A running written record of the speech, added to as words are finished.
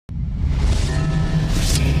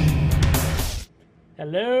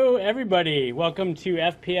Hello, everybody. Welcome to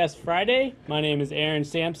FPS Friday. My name is Aaron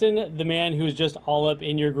Sampson, the man who's just all up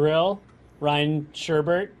in your grill. Ryan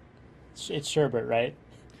Sherbert. It's Sherbert, right?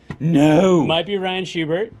 No. Might be Ryan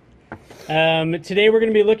Schubert. Today we're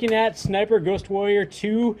going to be looking at Sniper Ghost Warrior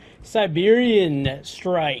 2 Siberian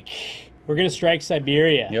Strike. We're going to strike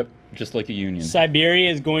Siberia. Yep, just like a union. Siberia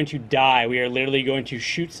is going to die. We are literally going to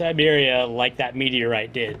shoot Siberia like that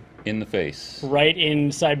meteorite did. In the face. Right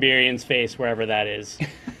in Siberian's face, wherever that is.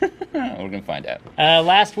 We're going to find out.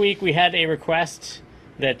 Last week we had a request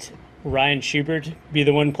that Ryan Schubert be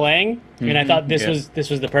the one playing, and I thought this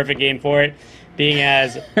was the perfect game for it, being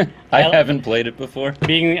as I haven't played it before.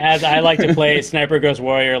 Being as I like to play Sniper Ghost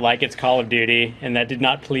Warrior like it's Call of Duty, and that did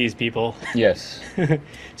not please people. Yes.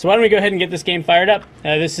 So why don't we go ahead and get this game fired up?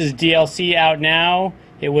 This is DLC out now.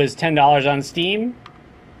 It was $10 on Steam.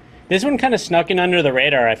 This one kind of snuck in under the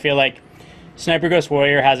radar. I feel like Sniper Ghost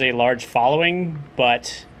Warrior has a large following,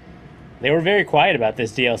 but they were very quiet about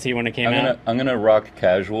this DLC when it came out. I'm gonna rock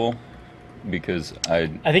casual because I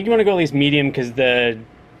think you want to go at least medium because the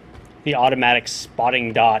automatic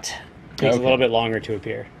spotting dot takes a little bit longer to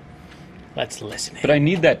appear. Let's listen. But I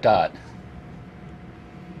need that dot.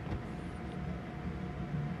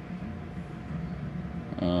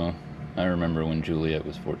 Oh, I remember when Juliet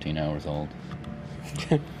was 14 hours old.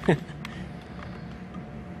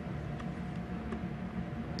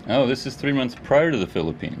 Oh, this is 3 months prior to the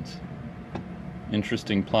Philippines.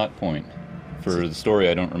 Interesting plot point for the story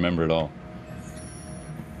I don't remember at all.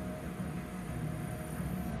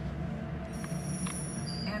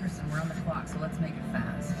 Anderson, we're on the clock, so let's make it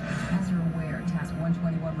fast. As you're aware, Task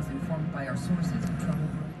 121 was informed by our sources of trouble.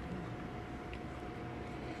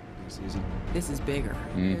 This is bigger.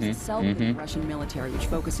 There's a cell within the Russian military which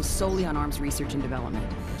focuses solely on arms research and development,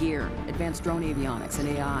 gear, advanced drone avionics, and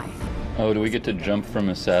AI. Oh, do we get to jump from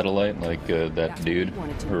a satellite like that dude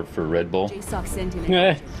for Red Bull? JSOC sent in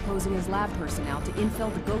a proposing his lab personnel to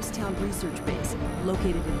infill the Ghost Town research base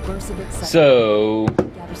located in Bursavik. So,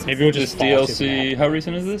 maybe we'll just this DLC, how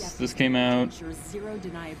recent is this? This came out...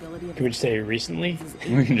 Can we just say recently?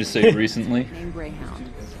 We can just say recently.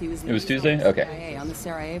 It was Tuesday? Okay. On the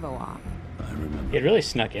Sarajevo op. It really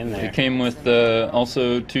snuck in there. It came with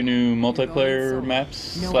also 2 new multiplayer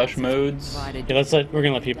maps / modes. Yeah, we're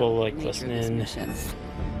gonna let people listen in.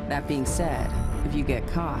 That being said, if you get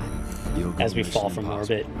caught, as we fall from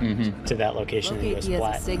orbit to that location and go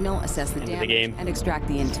splat signal, assess the into the game, and extract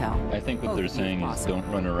the intel. I think what they're saying is don't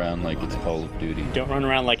run around like it's Call of Duty. Don't run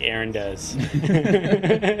around like Aaron does.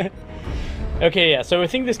 Okay, yeah, so I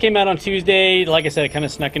think this came out on Tuesday. Like I said, it kind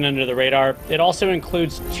of snuck in under the radar. It also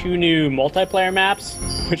includes 2 new multiplayer maps,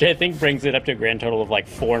 which I think brings it up to a grand total of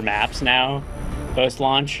 4 maps now,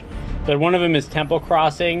 post-launch. But one of them is Temple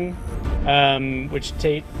Crossing, which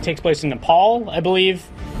takes place in Nepal, I believe.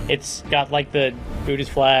 It's got the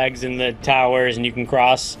Buddhist flags and the towers, and you can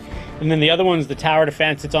cross. And then the other one's the Tower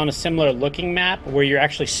Defense. It's on a similar looking map where you're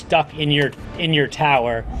actually stuck in your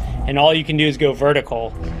tower, and all you can do is go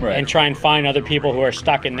vertical and try and find other people who are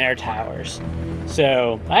stuck in their towers.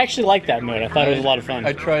 So I actually liked that mode. I thought it was a lot of fun.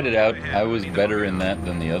 I tried it out. I was better in that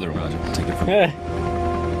than the other one.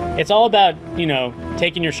 It's all about,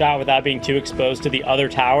 taking your shot without being too exposed to the other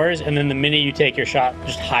towers, and then the minute you take your shot,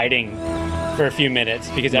 just hiding for a few minutes,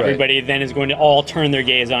 because everybody then is going to all turn their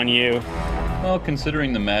gaze on you. Well,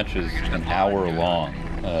 considering the match is an hour long,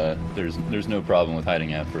 there's no problem with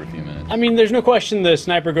hiding out for a few minutes. I mean, there's no question the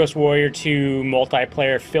Sniper Ghost Warrior 2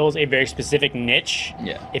 multiplayer fills a very specific niche.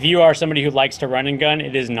 Yeah. If you are somebody who likes to run and gun,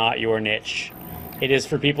 it is not your niche. It is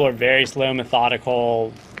for people who are very slow,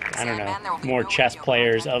 methodical, I don't know, more chess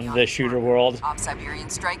players of the shooter world.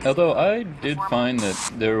 Although I did find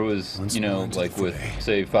that there was, with,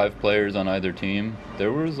 say, 5 players on either team,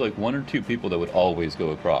 there was 1 or 2 people that would always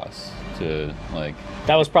go across to,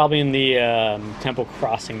 That was probably in the Temple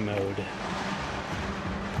Crossing mode.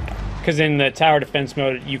 Because in the Tower Defense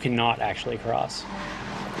mode, you cannot actually cross.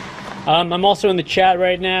 I'm also in the chat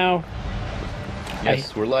right now.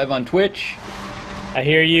 Yes, we're live on Twitch. I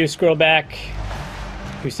hear you, Scrollback,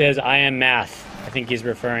 who says, I am math. I think he's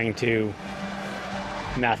referring to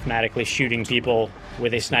mathematically shooting people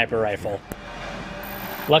with a sniper rifle.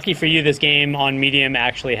 Lucky for you, this game on medium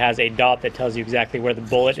actually has a dot that tells you exactly where the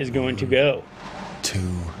bullet is going to go. 2.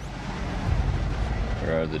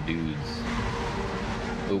 Where are the dudes?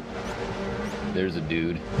 Oh, there's a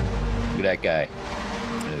dude. Look at that guy.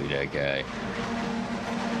 Look at that guy.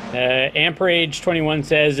 Amperage21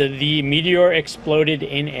 says the meteor exploded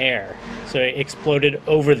in air. So it exploded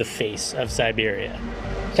over the face of Siberia.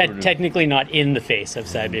 Technically not in the face of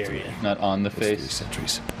Siberia. Not on the face.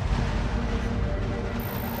 Sentries.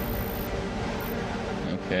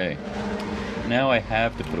 Okay. Now I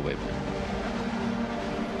have to put away Ben.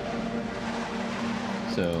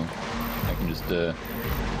 So I can just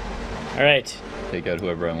All right. take out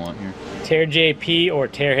whoever I want here. Tear JP or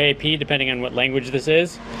Tear Hey P, depending on what language this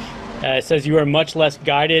is. It says you are much less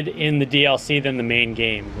guided in the DLC than the main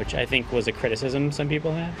game, which I think was a criticism some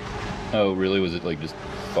people had. Oh, really? Was it like just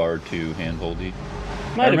far too handholdy?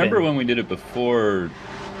 Might I have remember been. when we did it before,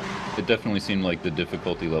 it definitely seemed like the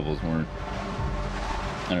difficulty levels weren't,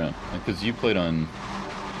 I don't know, because you played on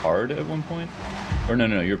hard at one point? Or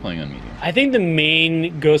no, you were playing on medium. I think the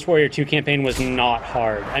main Ghost Warrior 2 campaign was not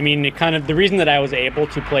hard. I mean, it kind of the reason that I was able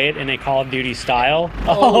to play it in a Call of Duty style.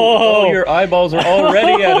 Oh, your eyeballs are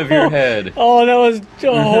already out of your head. Oh, that was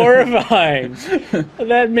horrifying.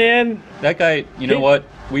 That man. That guy, you know what?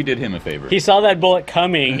 We did him a favor. He saw that bullet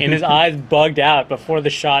coming and his eyes bugged out before the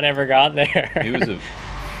shot ever got there. He was a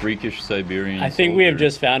freakish Siberian I think we have soldier.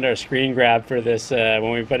 just found our screen grab for this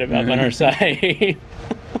when we put it up on our site.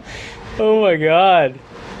 Oh my god.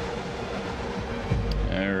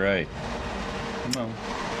 Alright. Come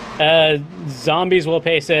on. Zombies Will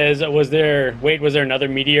Pay says, was there another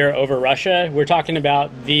meteor over Russia? We're talking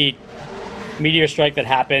about the meteor strike that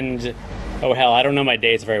happened, oh hell, I don't know my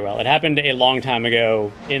dates very well. It happened a long time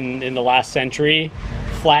ago in the last century,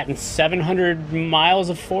 flattened 700 miles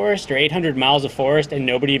of forest or 800 miles of forest, and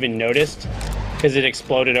nobody even noticed because it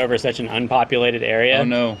exploded over such an unpopulated area. Oh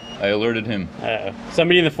no, I alerted him.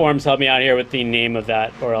 Somebody in the forums help me out here with the name of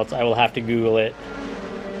that, or else I will have to Google it.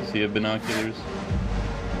 Does he have binoculars?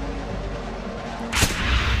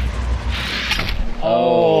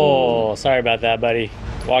 Oh, sorry about that, buddy.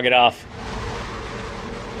 Walk it off.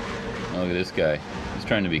 Oh, look at this guy. He's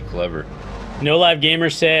trying to be clever. No Live Gamer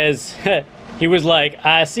says, he was like,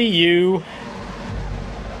 I see you.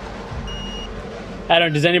 I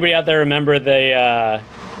don't, does anybody out there remember the,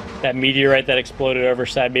 that meteorite that exploded over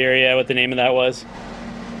Siberia, what the name of that was?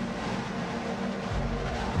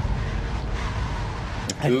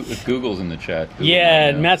 If Google's in the chat. Google Yeah,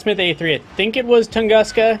 might know. Matt Smith 83, I think it was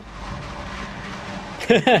Tunguska.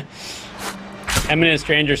 Eminent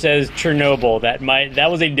Stranger says Chernobyl.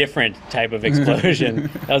 That was a different type of explosion.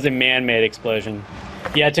 That was a man-made explosion.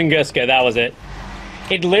 Yeah, Tunguska, that was it.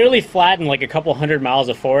 It literally flattened like a couple hundred miles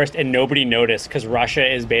of forest and nobody noticed because Russia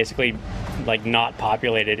is basically like not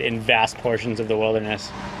populated in vast portions of the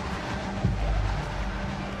wilderness.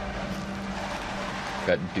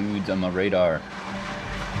 Got dudes on my radar.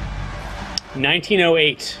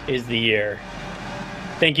 1908 is the year.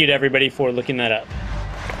 Thank you to everybody for looking that up.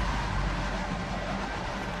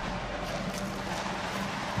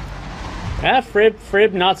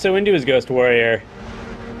 Frib not so into his Ghost Warrior.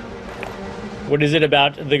 What is it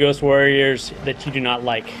about the Ghost Warriors that you do not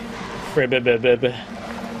like? Frib.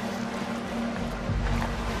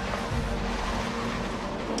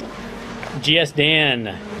 GS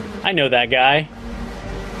Dan. I know that guy.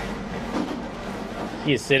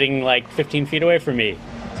 He is sitting like 15 feet away from me.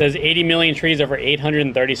 It says 80 million trees over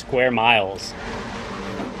 830 square miles.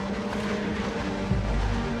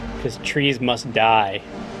 Because trees must die.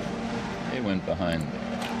 They went behind there.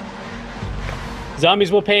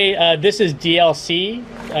 Zombies Will Pay. This is DLC.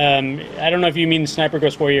 I don't know if you mean Sniper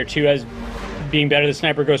Ghost Warrior 2 as being better than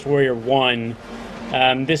Sniper Ghost Warrior 1.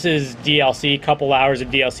 This is DLC, couple hours of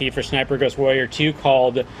DLC for Sniper Ghost Warrior 2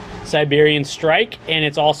 called Siberian Strike, and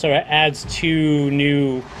it also adds 2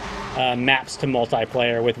 new maps to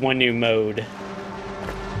multiplayer with 1 new mode.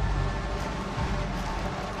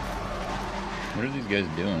 What are these guys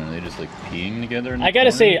doing? Are they just like peeing together? In the I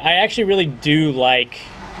gotta corner? say, I actually really do like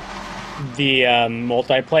the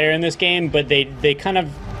multiplayer in this game, but they kind of,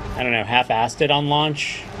 I don't know, half-assed it on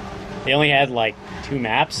launch. They only had like 2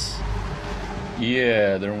 maps.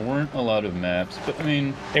 Yeah, there weren't a lot of maps, but I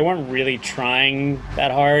mean, They weren't really trying that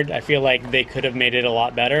hard. I feel like they could have made it a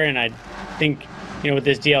lot better, and I think, you know, with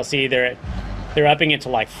this DLC, they're upping it to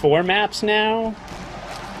like 4 maps now,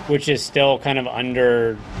 which is still kind of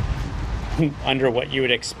under what you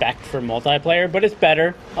would expect for multiplayer, but it's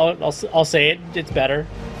better. I'll say it. It's better.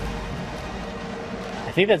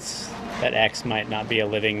 I think that X might not be a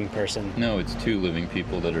living person. no, it's 2 living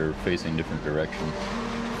people that are facing different directions.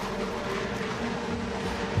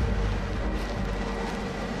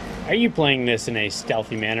 Are you playing this in a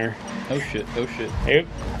stealthy manner? Oh shit, oh shit. Oop.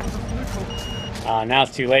 Now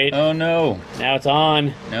it's too late. Oh no! Now it's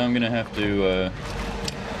on. Now I'm gonna have to,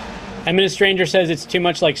 Eminent Stranger says it's too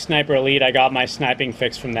much like Sniper Elite. I got my sniping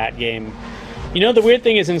fix from that game. You know, the weird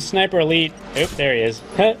thing is in Sniper Elite... Oop, there he is.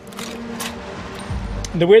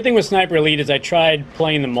 The weird thing with Sniper Elite is I tried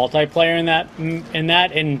playing the multiplayer in that,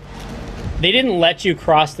 and they didn't let you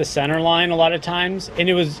cross the center line a lot of times,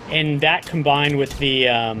 and that combined with the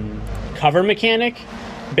cover mechanic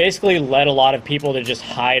basically led a lot of people to just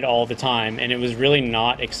hide all the time, and it was really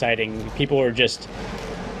not exciting. People were just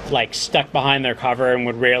like stuck behind their cover and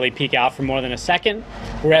would rarely peek out for more than a second.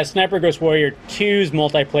 Whereas Sniper Ghost Warrior 2's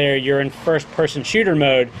multiplayer, you're in first-person shooter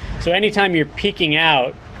mode, so anytime you're peeking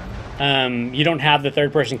out, you don't have the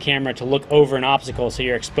third-person camera to look over an obstacle, so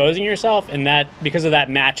you're exposing yourself, and that, because of that,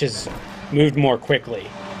 matches moved more quickly.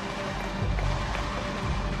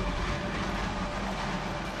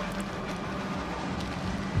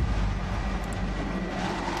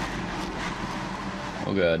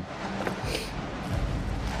 Oh god.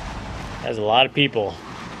 That's a lot of people.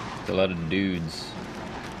 A lot of dudes.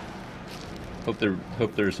 Hope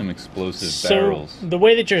there's some explosive barrels. The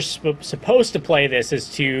way that you're supposed to play this is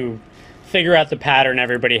to figure out the pattern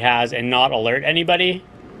everybody has and not alert anybody.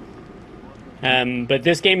 But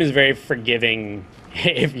this game is very forgiving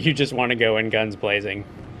if you just want to go in guns blazing.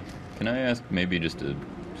 Can I ask maybe just a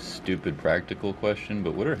stupid practical question?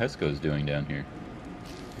 But what are Hescos doing down here?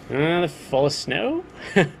 They're full of snow.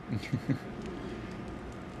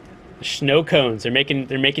 Snow cones. They're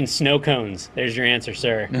making snow cones. There's your answer,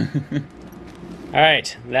 sir. All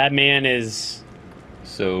right, that man is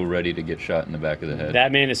so ready to get shot in the back of the head.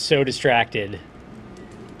 That man is so distracted.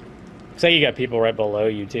 Looks like you got people right below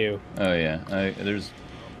you too. Oh yeah, there's.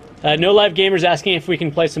 No Live Gamers asking if we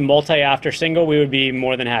can play some multi after single. We would be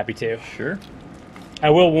more than happy to. Sure. I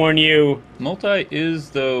will warn you. Multi is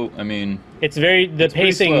though. I mean, it's the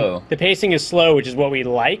pacing. Slow. The pacing is slow, which is what we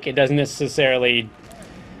like. It doesn't necessarily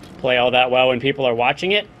play all that well when people are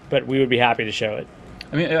watching it, but we would be happy to show it.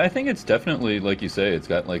 I mean, I think it's definitely, like you say, it's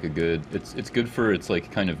got like a good. It's good for its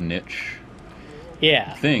like kind of niche.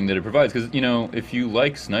 Yeah. Thing that it provides, because you know, if you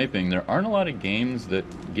like sniping, there aren't a lot of games that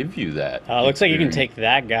give you that. Looks like you can take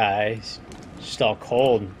that guy. He's just all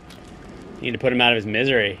cold. You need to put him out of his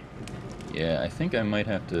misery. Yeah, I think I might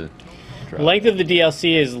have to. The length of the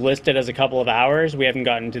DLC is listed as a couple of hours. We haven't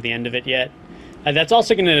gotten to the end of it yet. That's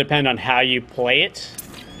also going to depend on how you play it.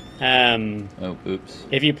 Oh, oops.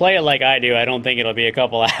 If you play it like I do, I don't think it'll be a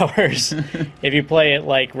couple hours. If you play it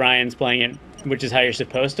like Ryan's playing it, which is how you're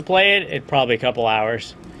supposed to play it, it's probably a couple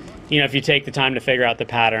hours. You know, if you take the time to figure out the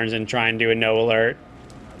patterns and try and do a no alert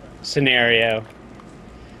scenario.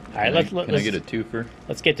 All right, let's get a twofer?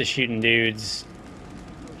 Let's get to shooting dudes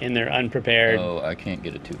in their unprepared. Oh, I can't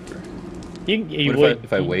get a twofer. You what would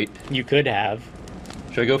if I wait? You could have.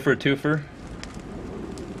 Should I go for a twofer?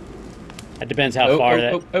 It depends how far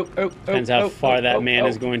that man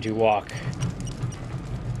is going to walk.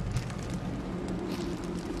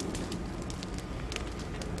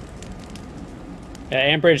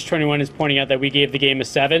 Amperage21 is pointing out that we gave the game a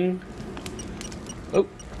 7. Oh,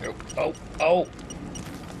 no.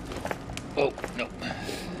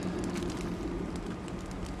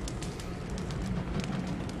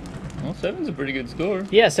 Well, 7's a pretty good score.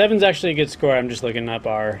 Yeah, 7's actually a good score. I'm just looking up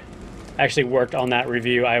our... Actually worked on that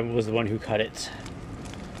review. I was the one who cut it.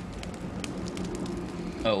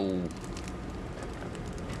 Oh.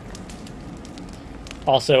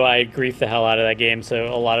 Also, I griefed the hell out of that game,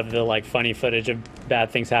 so a lot of the like funny footage of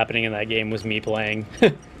bad things happening in that game was me playing.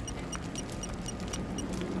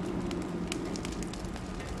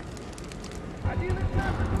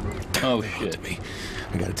 Oh shit.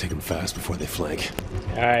 I gotta take them fast before they flank.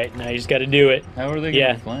 Alright, now you just gotta do it. How are they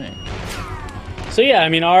gonna flank? So yeah, I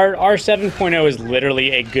mean, our 7.0 is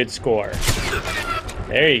literally a good score.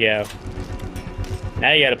 There you go.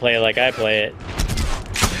 Now you gotta play it like I play it.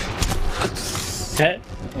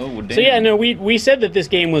 Oh, damn. So yeah, no, we said that this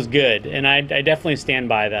game was good, and I definitely stand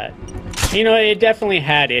by that. You know, it definitely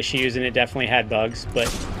had issues, and it definitely had bugs,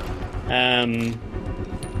 but...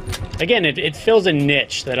 again, it fills a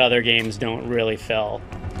niche that other games don't really fill.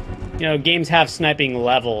 You know, games have sniping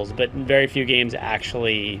levels, but very few games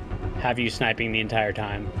actually have you sniping the entire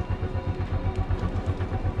time.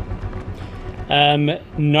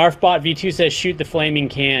 Narfbot V2 says, shoot the flaming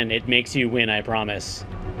can. It makes you win, I promise.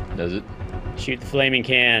 Does it? Shoot the flaming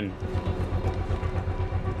can.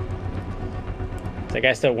 Is that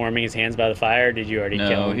guy still warming his hands by the fire, or did you already kill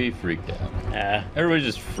him? No, he freaked out.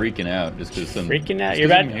 Everybody's just freaking out just because some... Freaking out? You're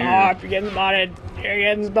about... Oh, you're getting spotted. You're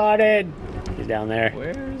getting spotted. He's down there.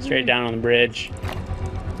 Where is Straight he? down on the bridge.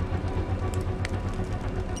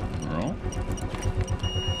 Roll.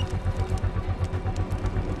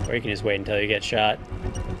 Or you can just wait until you get shot.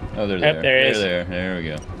 Oh, they're Yep, there. there it is. There we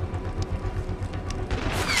go.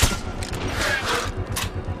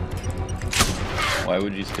 Why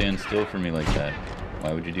would you stand still for me like that?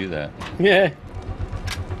 Why would you do that? Yeah.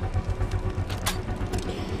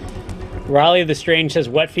 Raleigh the Strange says,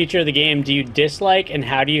 what feature of the game do you dislike and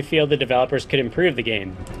how do you feel the developers could improve the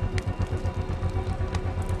game?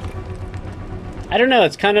 I don't know,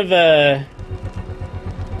 it's kind of a...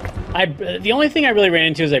 the only thing I really ran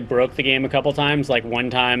into is I broke the game a couple times. Like one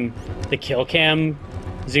time the kill cam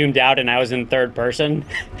zoomed out and I was in third person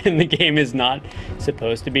and the game is not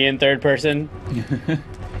supposed to be in third person.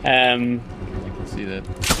 I can see that.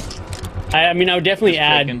 I mean, I would definitely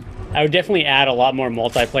add a lot more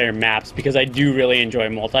multiplayer maps because I do really enjoy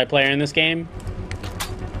multiplayer in this game.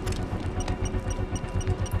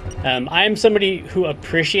 I am somebody who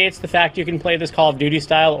appreciates the fact you can play this Call of Duty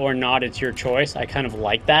style or not, it's your choice. I kind of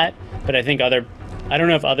like that, but I think I don't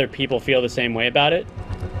know if other people feel the same way about it.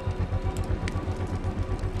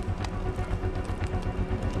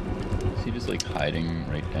 Is he just like hiding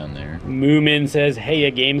right down there? Moomin says, hey,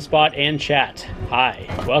 a GameSpot and chat. Hi,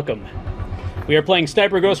 welcome. We are playing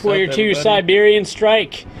Sniper Ghost Warrior 2 everybody? Siberian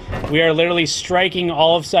Strike. We are literally striking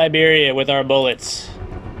all of Siberia with our bullets.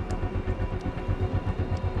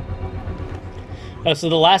 Oh, so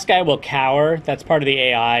the last guy will cower. That's part of the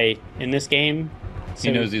AI in this game. So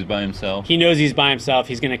He knows he's by himself. He knows he's by himself.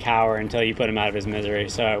 He's going to cower until you put him out of his misery,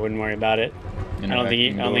 so I wouldn't worry about it. I don't think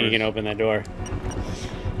he can open that door.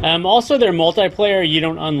 Also, their multiplayer, you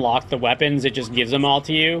don't unlock the weapons. It just gives them all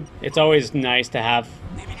to you. It's always nice to have,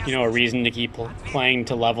 you know, a reason to keep playing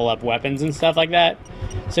to level up weapons and stuff like that.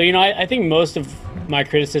 So, you know, I think most of my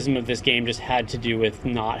criticism of this game just had to do with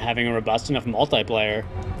not having a robust enough multiplayer.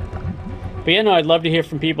 But yeah, no, I'd love to hear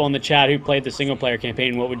from people in the chat who played the single-player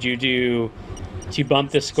campaign. What would you do to bump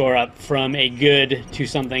this score up from a good to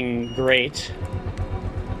something great?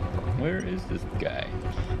 Where is this guy?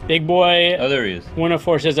 Big Boy Oh, there he is.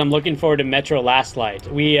 104 says, I'm looking forward to Metro Last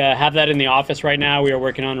Light. We have that in the office right now. We are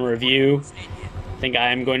working on a review. I think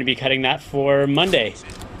I am going to be cutting that for Monday.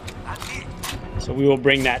 So we will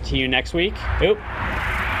bring that to you next week. Oop.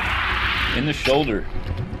 In the shoulder.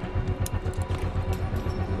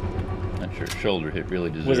 Not sure. Shoulder hit really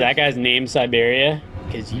deserves. Was that guy's name Siberia?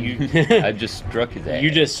 Because you... I just struck his ass. You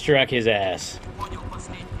just struck his ass.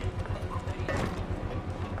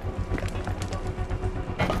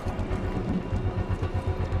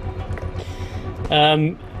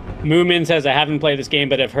 Moomin says, I haven't played this game,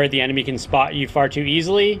 but I've heard the enemy can spot you far too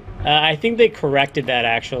easily. I think they corrected that,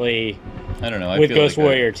 actually, I don't know. with Ghost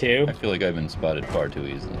Warrior 2. I feel like I've been spotted far too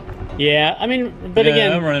easily. Yeah, I mean, but yeah,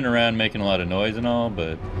 again... I'm running around making a lot of noise and all,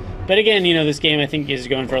 but... But again, you know, this game, I think, is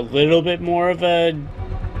going for a little bit more of a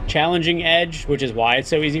challenging edge, which is why it's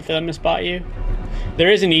so easy for them to spot you.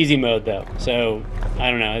 There is an easy mode, though, so,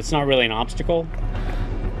 I don't know, it's not really an obstacle.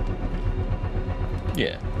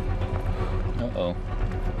 Yeah. Uh-oh.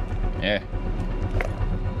 Yeah.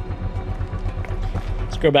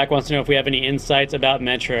 Scrowback wants to know if we have any insights about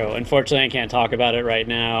Metro. Unfortunately, I can't talk about it right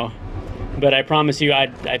now. But I promise you, I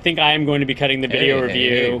think I am going to be cutting the video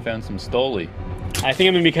review. Hey, found some Stoli. I think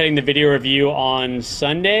I'm going to be cutting the video review on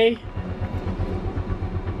Sunday.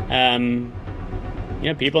 You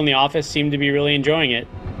know, people in the office seem to be really enjoying it.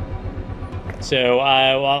 So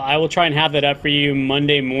I will try and have that up for you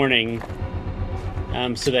Monday morning.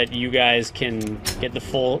 So that you guys can get the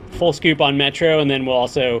full scoop on Metro, and then we'll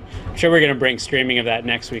also, I'm sure we're going to bring streaming of that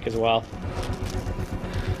next week as well.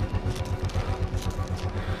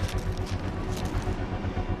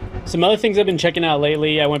 Some other things I've been checking out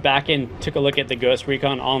lately, I went back and took a look at the Ghost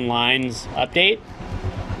Recon Online's update.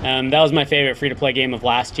 That was my favorite free-to-play game of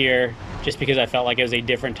last year, just because I felt like it was a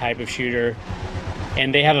different type of shooter.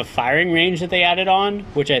 And they have a firing range that they added on,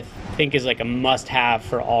 which I think is like a must-have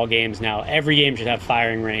for all games now. Every game should have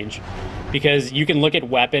firing range, because you can look at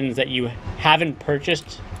weapons that you haven't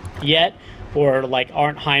purchased yet or like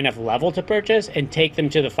aren't high enough level to purchase and take them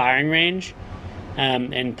to the firing range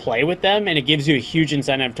and play with them, and it gives you a huge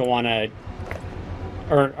incentive to want to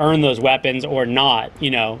earn those weapons or not.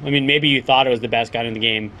 You know, I mean, maybe you thought it was the best gun in the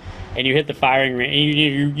game and you hit the firing range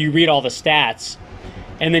and you read all the stats,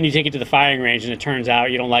 and then you take it to the firing range and it turns out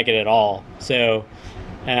you don't like it at all. So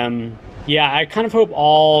yeah, I kind of hope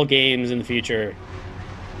all games in the future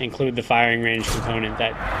include the firing range component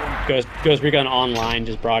that Ghost Recon Online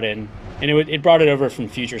just brought in. And it brought it over from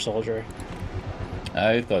Future Soldier.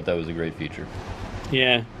 I thought that was a great feature.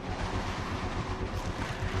 Yeah.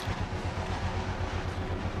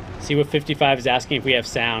 See what 55 is asking if we have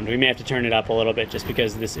sound. We may have to turn it up a little bit just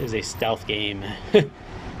because this is a stealth game.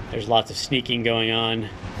 There's lots of sneaking going on.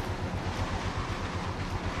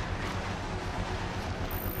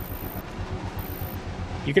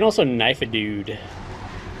 You can also knife a dude.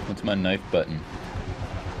 What's my knife button?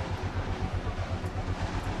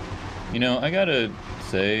 You know, I gotta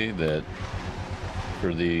say that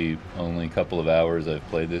for the only couple of hours I've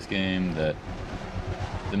played this game that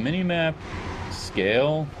the minimap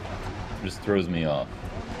scale just throws me off.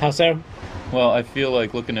 How so? Well, I feel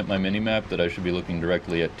like looking at my minimap that I should be looking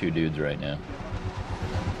directly at 2 dudes right now.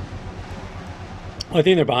 Well, I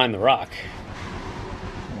think they're behind the rock.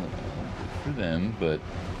 Well, for them, but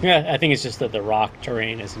Yeah, I think it's just that the rock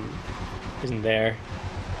terrain isn't there.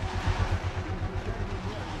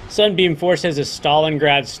 Sunbeam 4 says a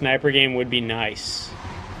Stalingrad sniper game would be nice.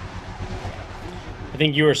 I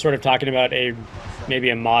think you were sort of talking about maybe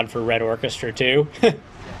a mod for Red Orchestra too.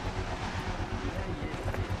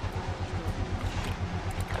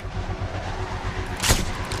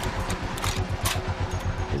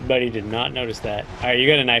 His buddy did not notice that. All right, you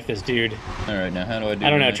gotta knife this dude. all right, now how do I do? I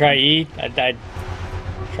don't know. knifing? Try E. I'd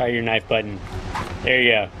try your knife button. There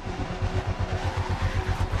you go.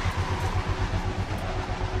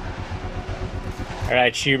 All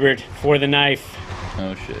right, Schubert, for the knife.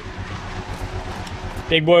 Oh shit.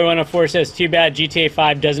 Big Boy 104 says, too bad GTA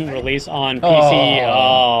 5 doesn't release on PC.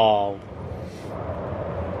 Oh.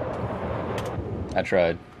 I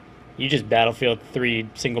tried. You just Battlefield 3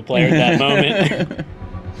 single player at that moment.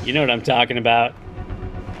 You know what I'm talking about.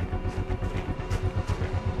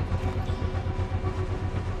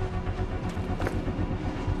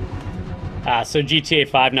 So GTA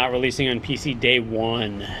 5 not releasing on PC day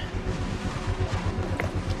 1. Is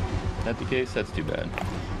that the case? That's too bad.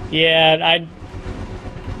 Yeah,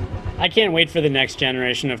 I can't wait for the next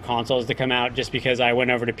generation of consoles to come out just because I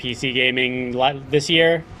went over to PC gaming this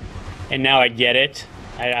year, and now I get it.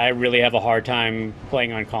 I really have a hard time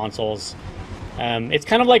playing on consoles. It's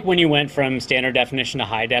kind of like when you went from standard definition to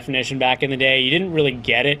high definition back in the day. You didn't really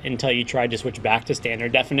get it until you tried to switch back to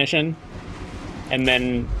standard definition. And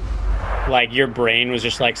then, like, your brain was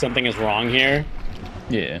just like, something is wrong here.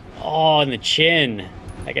 Yeah. Oh, in the chin.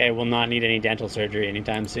 Like, I will not need any dental surgery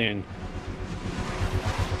anytime soon.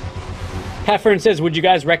 Heffern says, would you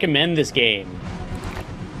guys recommend this game?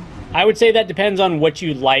 I would say that depends on what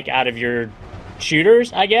you like out of your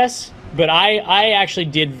shooters, I guess. But I actually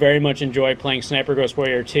did very much enjoy playing Sniper Ghost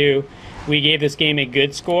Warrior 2. We gave this game a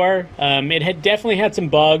good score. It had definitely had some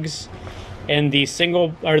bugs, and the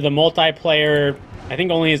multiplayer, I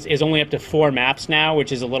think is only up to 4 maps now,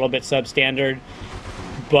 which is a little bit substandard.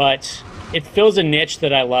 But it fills a niche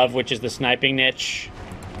that I love, which is the sniping niche,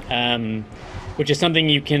 which is something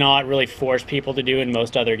you cannot really force people to do in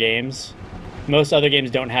most other games. Most other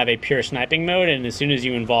games don't have a pure sniping mode, and as soon as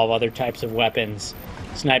you involve other types of weapons,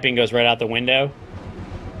 sniping goes right out the window.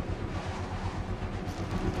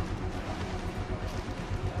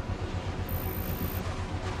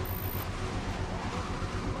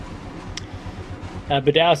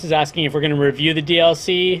 Badaus is asking if we're going to review the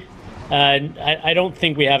DLC. I don't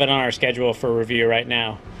think we have it on our schedule for review right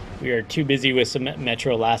now. We are too busy with some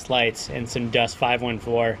Metro Last Lights and some Dust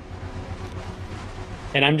 514.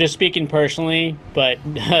 And I'm just speaking personally, but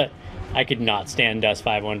I could not stand Dust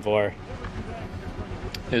 514.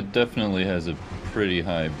 It definitely has a pretty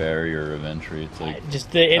high barrier of entry. It's like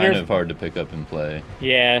just the kind of hard to pick up and play.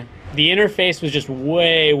 Yeah, the interface was just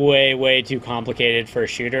way too complicated for a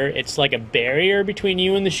shooter. It's like a barrier between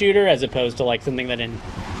you and the shooter, as opposed to like something that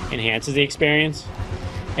enhances the experience.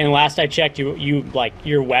 And last I checked, you like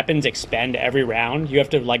your weapons expend every round. You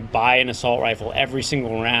have to like buy an assault rifle every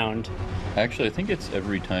single round. Actually, I think it's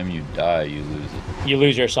every time you die, you lose it. You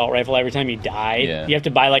lose your assault rifle every time you die? Yeah. You have to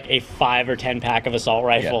buy like a 5 or 10 pack of assault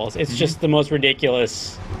rifles. Yeah. It's just the most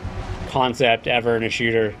ridiculous concept ever in a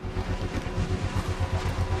shooter.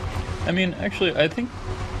 I mean, actually, I don't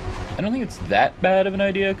think it's that bad of an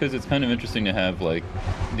idea, because it's kind of interesting to have, like,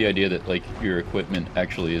 the idea that, like, your equipment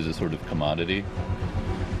actually is a sort of commodity.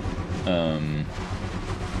 This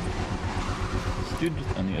dude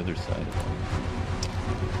just on the other side of it.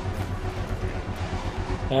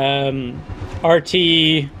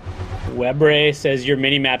 RT Webre says your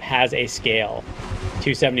minimap has a scale,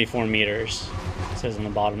 274 meters. It says on the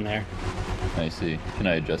bottom there. I see. Can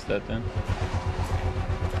I adjust that then?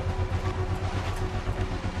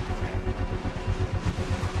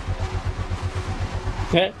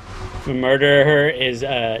 The murderer is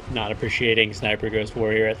not appreciating Sniper Ghost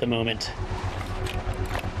Warrior at the moment.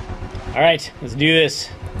 All right, let's do this.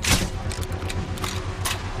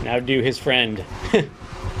 Now do his friend.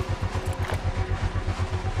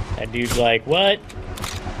 That dude's like, what?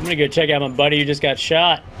 I'm gonna go check out my buddy who just got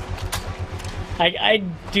shot. I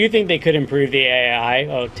do think they could improve the AI.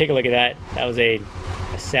 Oh, take a look at that. That was a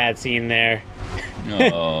sad scene there.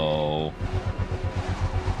 Oh.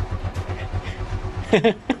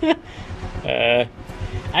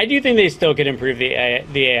 I do think they still could improve the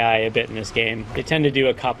AI a bit in this game. They tend to do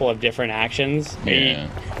a couple of different actions. Yeah.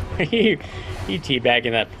 You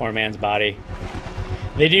teabagging that poor man's body.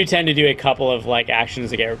 They do tend to do a couple of like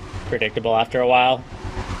actions that get predictable after a while.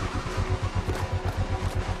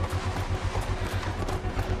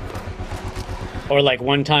 Or like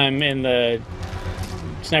one time in the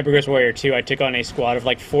Sniper Ghost Warrior 2, I took on a squad of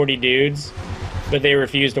like 40 dudes, but they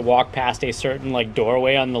refused to walk past a certain like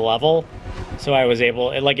doorway on the level. So I was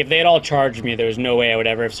able, like, if they had all charged me, there was no way I would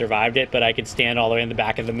ever have survived it, but I could stand all the way in the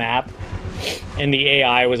back of the map. And the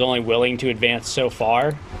AI was only willing to advance so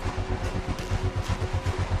far.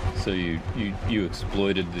 So you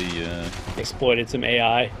exploited the... Exploited some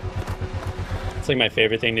AI. It's like my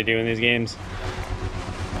favorite thing to do in these games.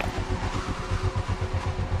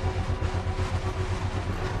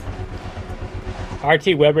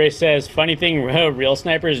 RT Webrace says, funny thing, real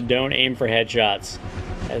snipers don't aim for headshots.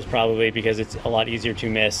 That's probably because it's a lot easier to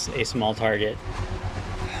miss a small target.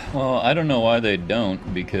 Well, I don't know why they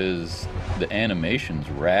don't, because the animation's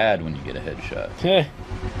rad when you get a headshot.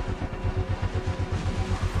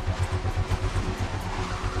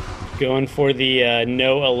 Going for the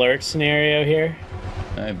no alert scenario here.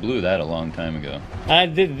 I blew that a long time ago.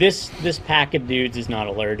 This pack of dudes is not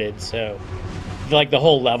alerted, so like the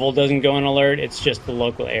whole level doesn't go on alert. It's just the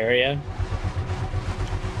local area.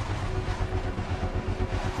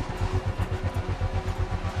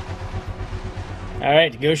 All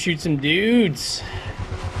right, go shoot some dudes.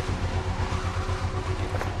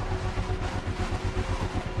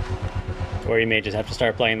 Or you may just have to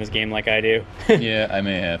start playing this game like I do. Yeah, I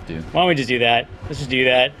may have to. Why don't we just do that? Let's just do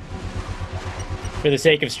that. For the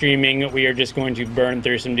sake of streaming, we are just going to burn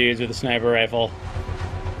through some dudes with a sniper rifle.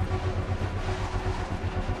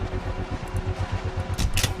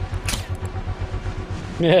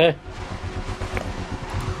 Okay,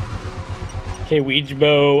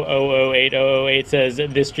 Weejbo 008008 says,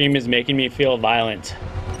 this stream is making me feel violent.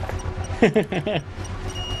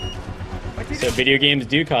 So video games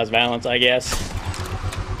do cause violence, I guess.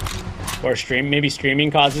 Or maybe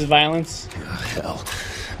streaming causes violence. Oh, hell.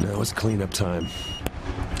 Now it's cleanup time.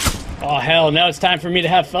 Oh hell, now it's time for me to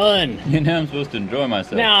have fun. Now I'm supposed to enjoy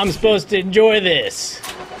myself. Now I'm supposed to enjoy this.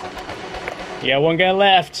 You got one guy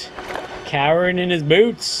left. Cowering in his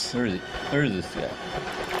boots. Where is he? Where is this guy?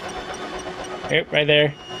 Yep, right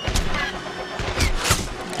there.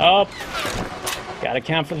 Oh. Gotta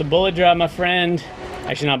count for the bullet drop, my friend.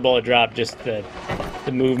 Actually, not bullet drop, just the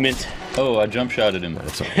movement. Oh, I jump shotted him.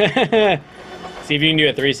 That's all. See if you can do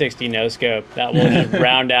a 360 no scope. That will just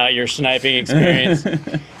round out your sniping experience.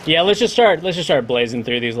 Yeah, let's just start blazing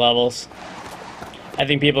through these levels. I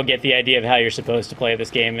think people get the idea of how you're supposed to play this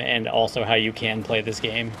game and also how you can play this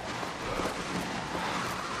game.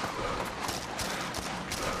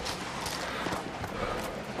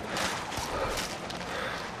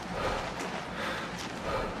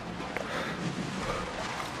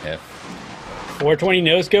 F. 420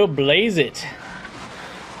 no scope, blaze it.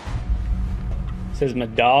 Says my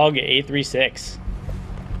dog 836.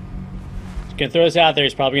 He's gonna throw us out there.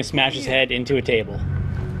 He's probably gonna smash his head into a table.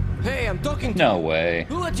 Hey, I'm talking to No way.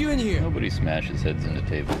 Who let you in here? Nobody smashes heads into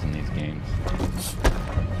tables in these games.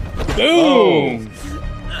 Boom!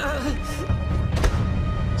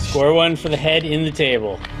 Score one for the head in the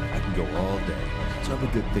table. I can go all day, so have a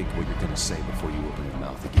good think what you're gonna say before you open your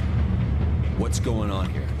mouth again. What's going on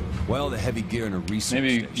here? Well, the heavy gear in a research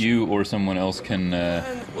Maybe station. you or someone else can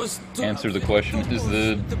answer the question. Is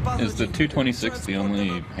the 226 the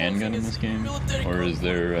only handgun in this game? Or is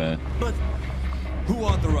there... But who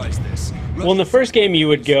authorized this? Well, in the first game, you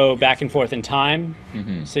would go back and forth in time.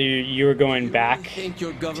 Mhm. So you were going back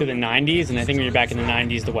to the 90s, and I think when you're back in the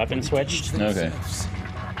 90s, the weapon switched. Okay.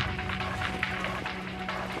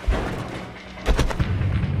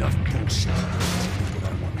 Enough bullshit. What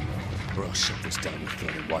I want. Or I'll shut this down with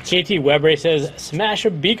and watch. KT Webre says, smash a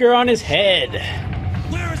beaker on his head.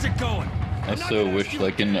 Where is it going? I so wish,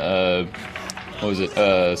 like in, what was it,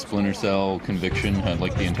 Splinter Cell Conviction had,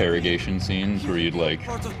 like, the interrogation scenes where you'd, like,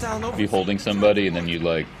 be holding somebody and then you'd,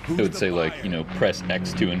 like, it would say, like, you know, press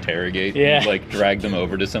X to interrogate. Yeah. And, like, drag them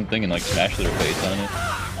over to something and, like, smash their face on it.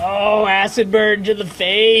 Oh, acid burn to the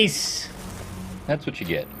face. That's what you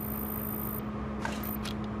get.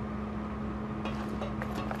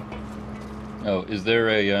 Oh, is there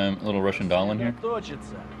a little Russian doll in here?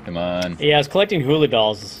 Come on. Yeah, I was collecting hula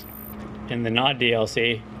dolls in the not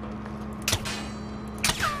DLC.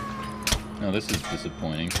 Oh, this is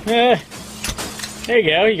disappointing. There you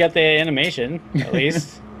go. You got the animation, at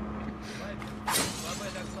least.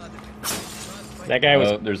 That guy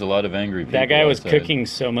was. Oh, there's a lot of angry people. That guy was outside. cooking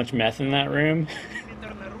so much meth in that room.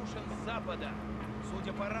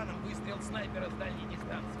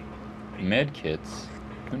 Med kits?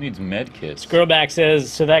 Who needs med kits? Scrollback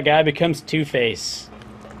says, so that guy becomes Two-Face.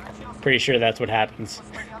 Pretty sure that's what happens.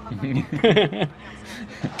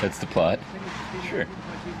 That's the plot. Sure.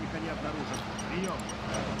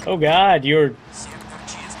 Oh god, you're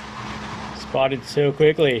spotted so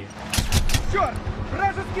quickly.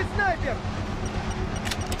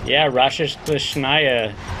 Yeah,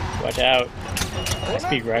 Rashishnaya. Watch out. I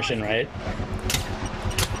speak Russian, right?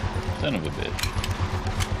 Son of a bitch.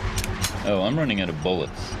 Oh, I'm running out of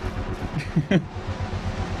bullets.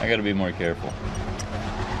 I gotta be more careful.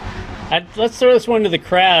 Let's throw this one to the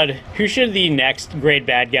crowd. Who should the next great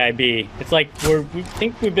bad guy be? It's like we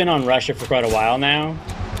think we've been on Russia for quite a while now.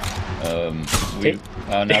 Oh,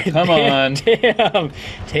 now come on. Damn.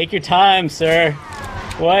 Take your time, sir.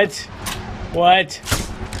 What? What?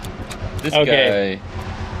 This okay.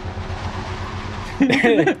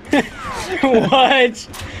 guy. What?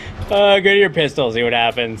 Go to your pistol, see what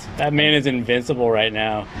happens. That man is invincible right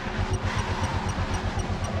now.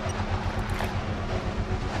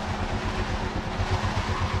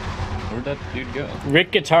 Where'd that dude go?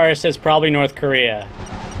 Rick Guitar says probably North Korea.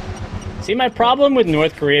 See, my problem with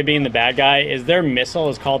North Korea being the bad guy is their missile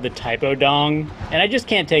is called the Typo Dong, and I just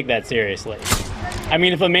can't take that seriously. I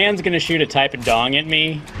mean, if a man's gonna shoot a Typo Dong at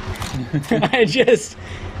me,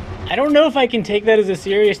 I don't know if I can take that as a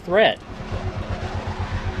serious threat.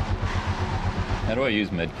 How do I use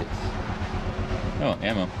medkits? Oh,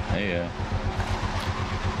 ammo. Hey,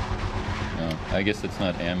 no, I guess it's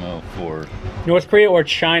not ammo for... North Korea or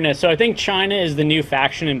China. So I think China is the new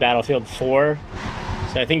faction in Battlefield 4.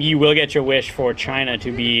 So I think you will get your wish for China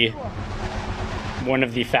to be one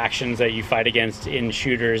of the factions that you fight against in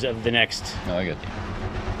shooters of the next I got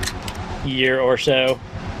you. year or so.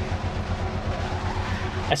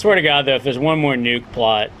 I swear to God, though, if there's one more nuke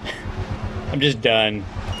plot, I'm just done.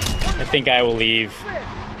 I think I will leave.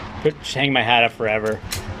 Just hang my hat up forever.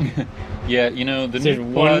 Yeah, you know, the There's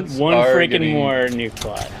nuke one plots are freaking getting... more nuke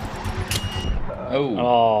plot.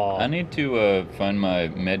 Oh, I need to find my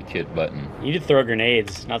medkit button. You need to throw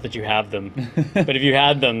grenades. Not that you have them. But if you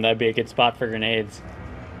had them, that'd be a good spot for grenades.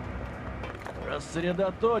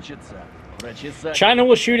 China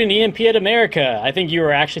will shoot an EMP at America. I think you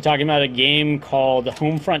were actually talking about a game called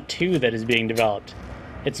Homefront 2 that is being developed.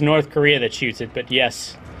 It's North Korea that shoots it, but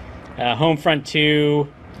yes. Homefront 2...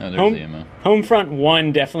 Oh, there's the ammo. Homefront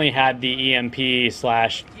 1 definitely had the EMP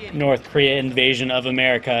 / North Korea invasion of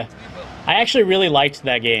America. I actually really liked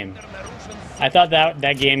that game. I thought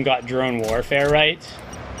that game got drone warfare right.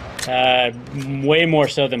 Way more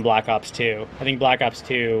so than Black Ops 2. I think Black Ops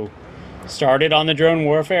 2 started on the drone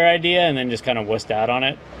warfare idea and then just kind of wussed out on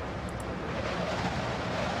it.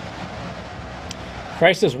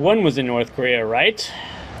 Crisis 1 was in North Korea, right?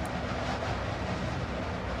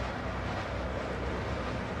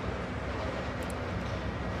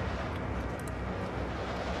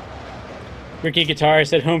 Ricky Guitar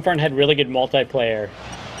said Homefront had really good multiplayer.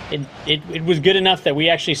 It was good enough that we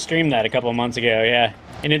actually streamed that a couple months ago, yeah.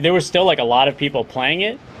 And there was still like a lot of people playing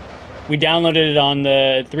it. We downloaded it on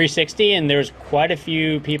the 360 and there's quite a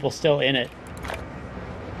few people still in it.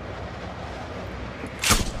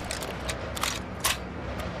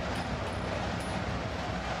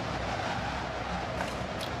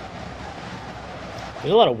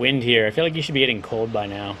 There's a lot of wind here. I feel like you should be getting cold by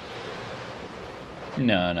now.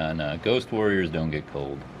 No. Ghost Warriors don't get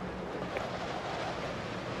cold.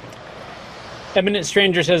 Eminent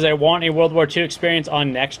Stranger says, I want a World War II experience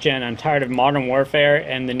on next gen. I'm tired of modern warfare,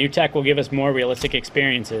 and the new tech will give us more realistic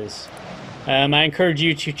experiences. I encourage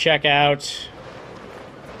you to check out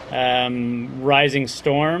Rising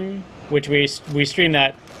Storm, which we streamed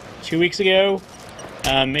that 2 weeks ago.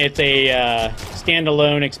 It's a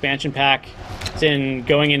standalone expansion pack.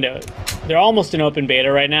 They're almost in open beta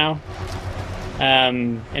right now.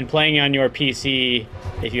 And playing on your PC,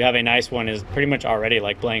 if you have a nice one, is pretty much already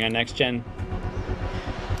like playing on next gen.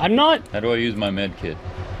 How do I use my med kit?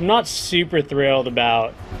 I'm not super thrilled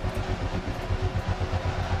about,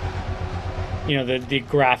 you know, the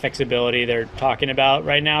graphics ability they're talking about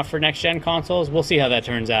right now for next gen consoles. We'll see how that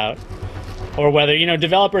turns out. Or whether, you know,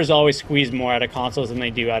 developers always squeeze more out of consoles than they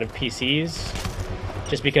do out of PCs,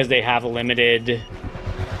 just because they have a limited,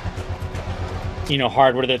 you know,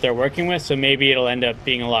 hardware that they're working with, so maybe it'll end up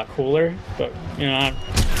being a lot cooler. But, you know,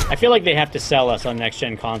 I feel like they have to sell us on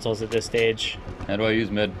next-gen consoles at this stage. How do I use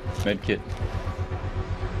med kit?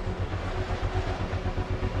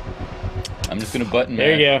 I'm just gonna button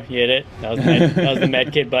There you go, you hit it. That was the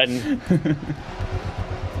med kit button.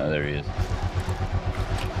 Oh, there he is.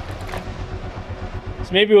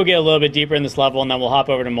 So maybe we'll get a little bit deeper in this level, and then we'll hop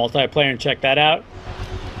over to multiplayer and check that out.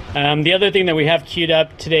 The other thing that we have queued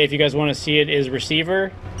up today, if you guys want to see it, is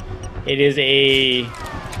Receiver. It is a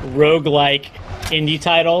roguelike indie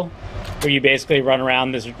title where you basically run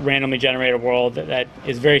around this randomly generated world that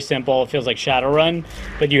is very simple. It feels like Shadowrun,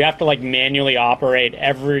 but you have to like manually operate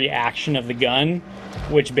every action of the gun,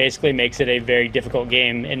 which basically makes it a very difficult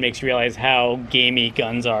game and makes you realize how gamey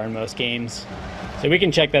guns are in most games. So we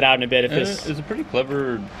can check that out in a bit. If this is a pretty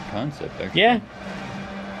clever concept, actually. Yeah.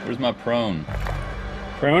 Where's my prone?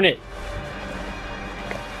 Prone it.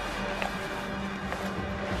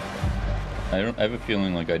 I have a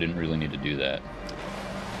feeling like I didn't really need to do that.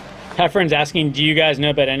 Have friends asking, do you guys know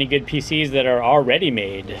about any good PCs that are already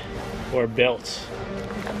made or built?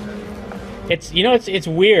 It's, you know, it's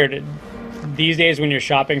weird these days when you're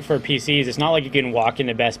shopping for PCs. It's not like you can walk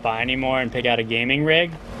into Best Buy anymore and pick out a gaming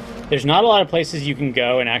rig. There's not a lot of places you can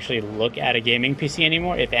go and actually look at a gaming PC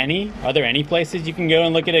anymore, if any. Are there any places you can go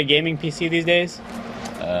and look at a gaming PC these days?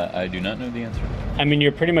 I do not know the answer. I mean,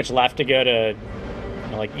 you're pretty much left to go to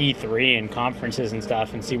like E3 and conferences and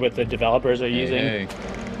stuff and see what the developers are using. Hey.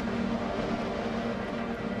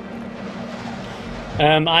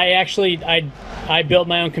 I built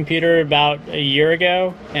my own computer about a year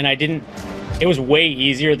ago, and it was way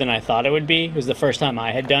easier than I thought it would be. It was the first time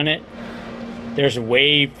I had done it. There's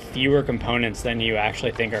way fewer components than you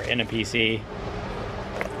actually think are in a PC.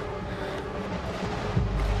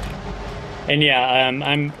 And yeah,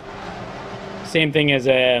 I'm same thing as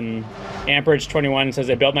Amperage 21 says,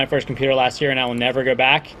 I built my first computer last year and I will never go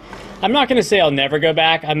back. I'm not going to say I'll never go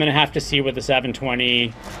back. I'm going to have to see what the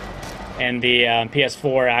 720 and the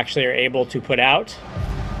PS4 actually are able to put out.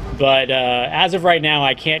 But as of right now,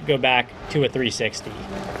 I can't go back to a 360.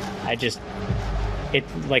 It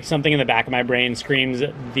like something in the back of my brain screams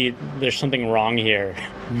there's something wrong here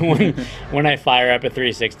when I fire up a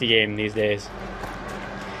 360 game these days.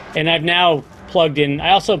 And I've now I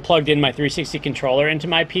also plugged in my 360 controller into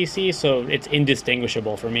my PC, so it's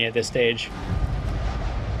indistinguishable for me at this stage.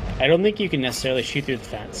 I don't think you can necessarily shoot through the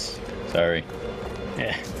fence. Sorry.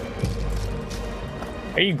 Yeah.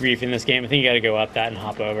 Are you griefing this game? I think you gotta go up that and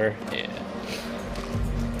hop over. Yeah.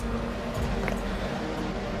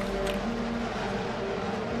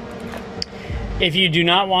 If you do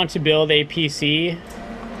not want to build a PC,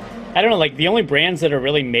 I don't know, like the only brands that are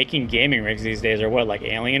really making gaming rigs these days are what, like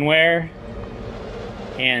Alienware?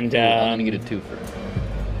 And I'm gonna get a twofer.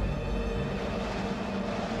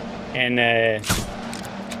 And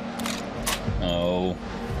oh,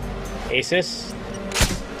 Asus.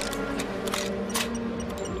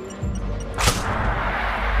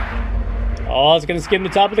 Oh, it's gonna skim the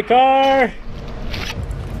top of the car.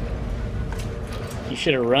 You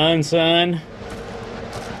should have run, son.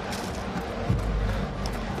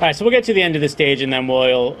 All right, so we'll get to the end of the stage and then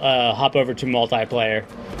we'll hop over to multiplayer.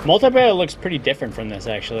 Multiplayer looks pretty different from this,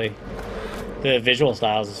 actually. The visual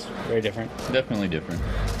styles is very different. Definitely different.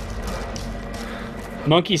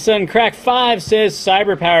 Monkey Sun Crack 5 says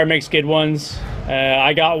Cyber Power makes good ones.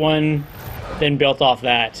 I got one, then built off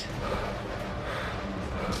that.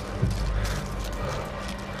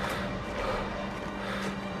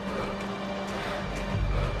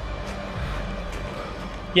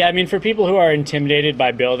 Yeah, I mean, for people who are intimidated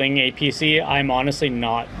by building a PC, I'm honestly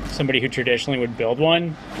not somebody who traditionally would build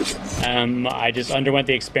one. I just underwent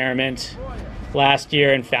the experiment last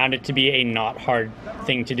year and found it to be a not hard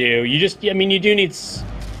thing to do. You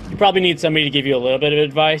probably need somebody to give you a little bit of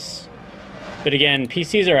advice. But again,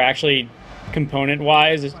 PCs are actually,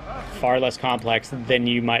 component-wise, far less complex than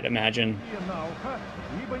you might imagine.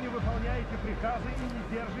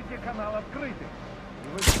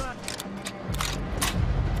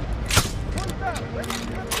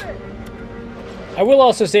 I will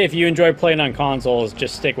also say if you enjoy playing on consoles,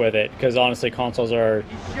 just stick with it, because honestly consoles are,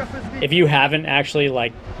 if you haven't actually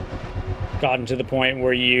like gotten to the point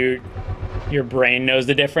where your brain knows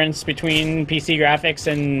the difference between PC graphics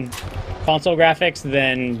and console graphics,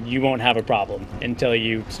 then you won't have a problem until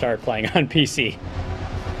you start playing on PC.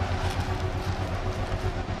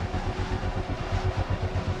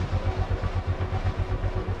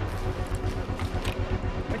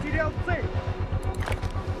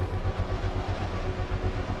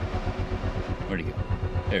 Where'd he go?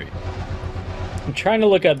 There he is. I'm trying to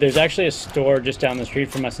look up, there's actually a store just down the street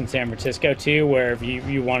from us in San Francisco too, where if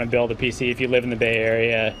you want to build a PC, if you live in the Bay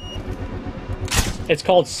Area, it's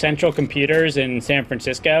called Central Computers in San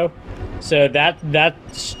Francisco. So that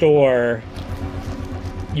store,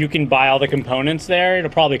 you can buy all the components there. It'll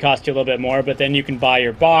probably cost you a little bit more, but then you can buy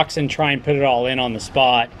your box and try and put it all in on the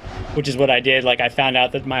spot, which is what I did. Like, I found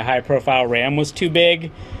out that my high profile RAM was too big,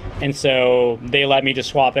 and so they let me just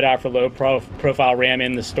swap it out for low profile RAM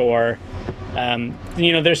in the store.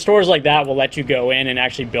 You know, there's stores like that will let you go in and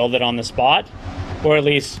actually build it on the spot, or at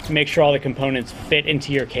least make sure all the components fit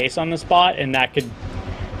into your case on the spot, and that could,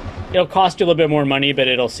 it'll cost you a little bit more money, but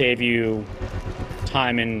it'll save you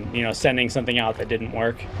time in, you know, sending something out that didn't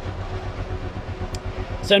work.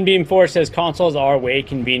 Sunbeam 4 says consoles are way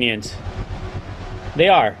convenient. They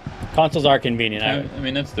are. Consoles are convenient. I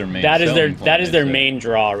mean, that's their main. That is their point, main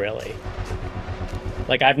draw, really.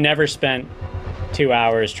 Like, I've never spent 2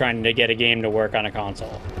 hours trying to get a game to work on a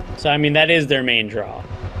console. So I mean, that is their main draw.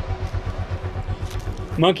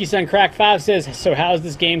 Monkey Sun Crack 5 says, so how's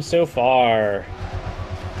this game so far?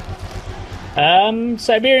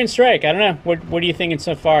 Siberian Strike. I don't know. What are you thinking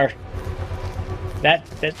so far? That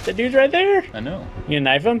the dude's right there. I know. You gonna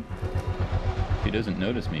knife him? He doesn't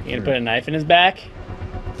notice me. You gonna put a knife in his back?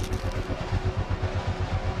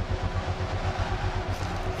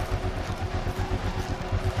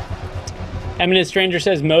 Eminent Stranger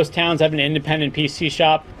says most towns have an independent PC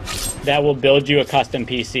shop that will build you a custom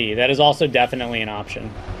PC. That is also definitely an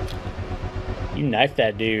option. You knifed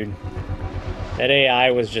that dude. That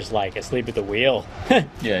AI was just like asleep at the wheel.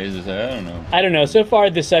 Yeah, he's just like, I don't know. I don't know. So far,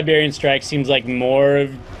 the Siberian Strike seems like more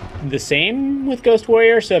of the same with Ghost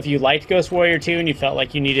Warrior. So if you liked Ghost Warrior 2 and you felt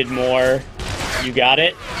like you needed more, you got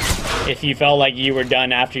it. If you felt like you were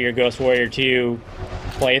done after your Ghost Warrior 2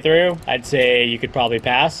 playthrough, I'd say you could probably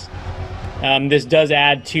pass. This does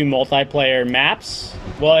add 2 multiplayer maps.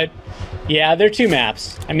 Well, yeah, they're 2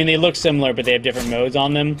 maps. I mean, they look similar, but they have different modes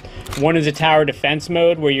on them. One is a tower defense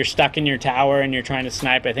mode where you're stuck in your tower and you're trying to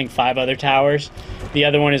snipe, I think, 5 other towers. The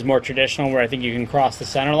other one is more traditional where I think you can cross the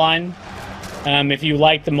center line. If you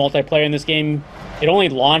like the multiplayer in this game, it only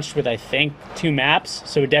launched with, I think, 2 maps,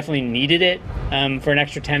 so it definitely needed it. For an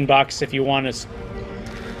extra $10 if you want to,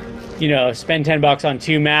 you know, spend $10 on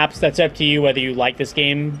 2 maps. That's up to you whether you like this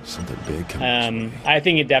game. Something big coming this way. I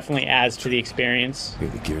think it definitely adds to the experience. Hear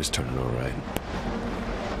the gears turning all right.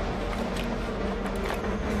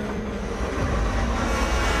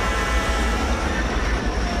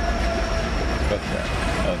 Fuck that.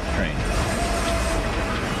 Oh, train.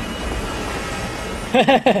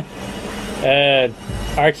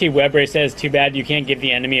 RT Webray says, too bad you can't give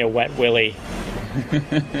the enemy a wet willy.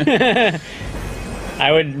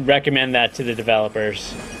 I would recommend that to the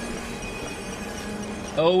developers.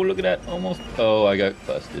 Oh, look at that. Almost. Oh, I got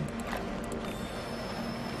busted.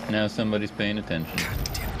 Now somebody's paying attention.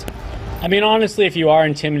 I mean, honestly, if you are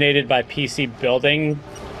intimidated by PC building,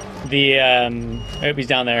 the, oh, he's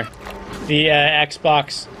down there. The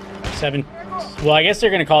Xbox 7, well, I guess they're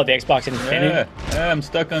going to call it the Xbox Infinity. Yeah, I'm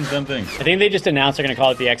stuck on something. I think they just announced they're going to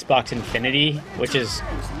call it the Xbox Infinity, which was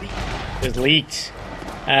leaked.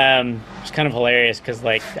 It's kind of hilarious because,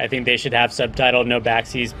 like, I think they should have subtitled no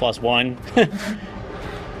backseas +1.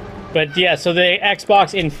 But yeah, so the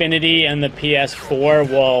Xbox Infinity and the PS4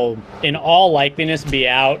 will, in all likeliness, be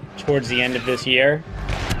out towards the end of this year.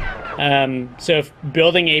 So if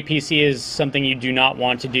building a PC is something you do not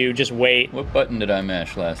want to do, just wait. What button did I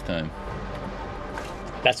mash last time?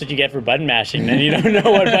 That's what you get for button mashing. Then you don't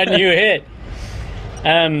know what button you hit.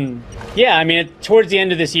 Yeah, I mean, towards the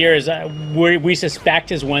end of this year is we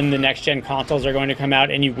suspect is when the next-gen consoles are going to come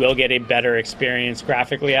out, and you will get a better experience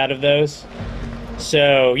graphically out of those.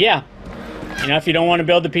 So, yeah. You know, if you don't want to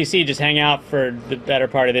build the PC, just hang out for the better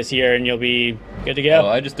part of this year, and you'll be good to go. Oh,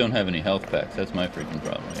 I just don't have any health packs. That's my freaking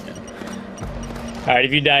problem right now. All right,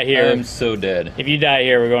 if you die here... I'm so dead. If you die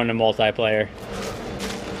here, we're going to multiplayer.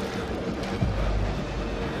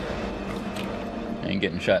 I ain't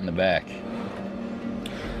getting shot in the back.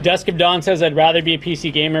 Dusk of Dawn says, I'd rather be a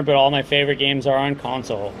PC gamer, but all my favorite games are on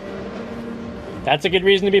console. That's a good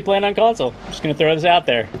reason to be playing on console. I'm just going to throw this out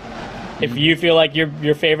there. If you feel like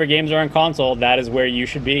your favorite games are on console, that is where you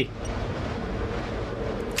should be.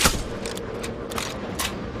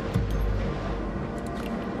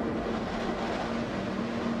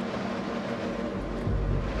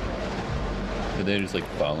 Did they just, like,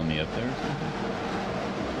 follow me up there or something?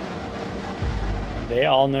 They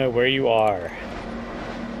all know where you are.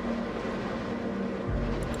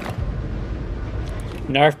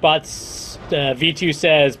 Narfbots V2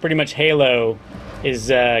 says pretty much Halo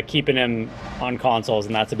is keeping him on consoles,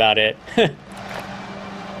 and that's about it.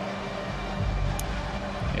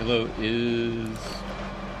 Halo is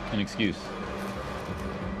an excuse.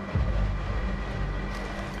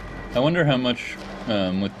 I wonder how much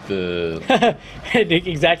with the... The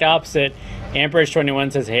exact opposite.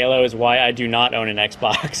 Amperage21 says Halo is why I do not own an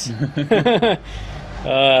Xbox.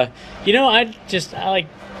 You know,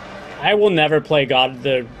 I will never play God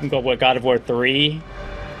of War 3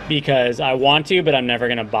 because I want to, but I'm never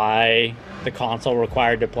going to buy the console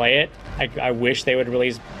required to play it. I wish they would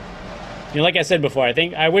release You know, like I said before,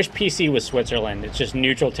 I wish PC was Switzerland. It's just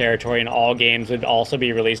neutral territory, and all games would also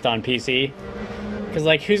be released on PC. Because,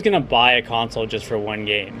 like, who's gonna buy a console just for one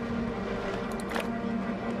game?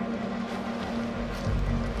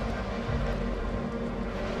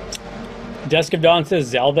 Dusk of Dawn says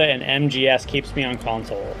Zelda and MGS keeps me on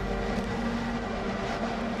console.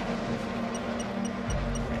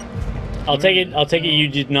 I'll take it you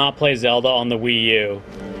did not play Zelda on the Wii U,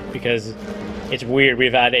 because it's weird.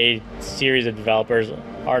 We've had a series of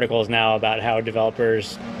articles now about how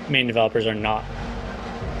main developers are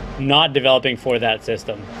not developing for that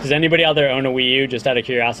system. Does anybody out there own a Wii U, just out of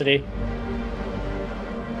curiosity?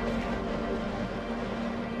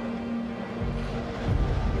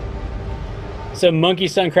 So Monkey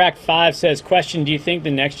Suncrack 5 says, question, do you think the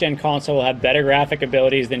next-gen console will have better graphic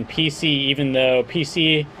abilities than PC, even though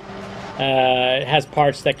PC has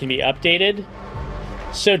parts that can be updated?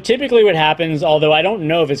 So typically what happens, although I don't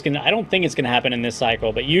know if it's I don't think it's gonna happen in this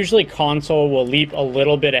cycle, but usually console will leap a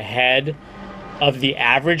little bit ahead of the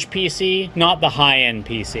average PC, not the high-end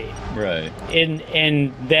PC. Right.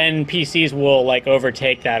 And then PCs will like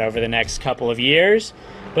overtake that over the next couple of years,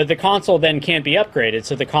 but the console then can't be upgraded.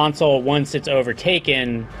 So the console, once it's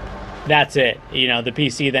overtaken, that's it. You know, the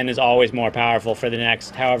PC then is always more powerful for the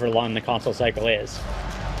next however long the console cycle is.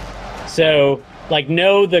 So, like,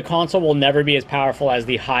 no, the console will never be as powerful as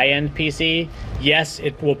the high-end PC. Yes,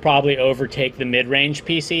 it will probably overtake the mid-range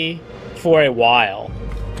PC for a while.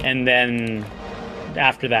 And then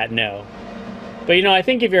after that, no. But, you know, I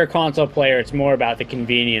think if you're a console player, it's more about the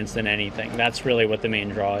convenience than anything. That's really what the main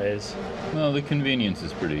draw is. Well, the convenience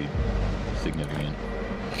is pretty significant.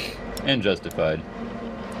 And justified.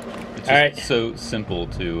 It's just so simple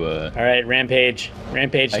to... All right, Rampage.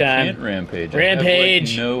 Rampage time. I can't Rampage. Rampage! I have,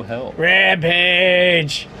 like, no help.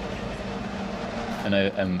 Rampage! And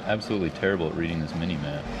I'm absolutely terrible at reading this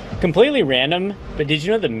mini-map. Completely random, but did you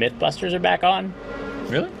know the Mythbusters are back on?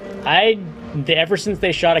 Really? Ever since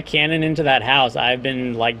they shot a cannon into that house, I've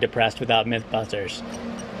been, like, depressed without Mythbusters.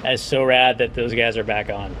 It's so rad that those guys are back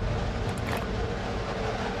on.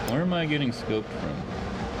 Where am I getting scoped from?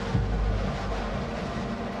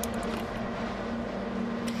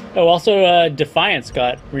 Oh, also, Defiance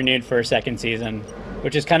got renewed for a second season,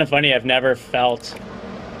 which is kind of funny. I've never felt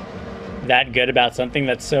that good about something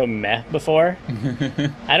that's so meh before.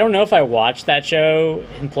 I don't know if I watched that show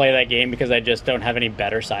and play that game because I just don't have any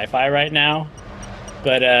better sci-fi right now.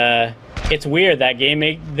 But it's weird. The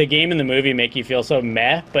game and the movie make you feel so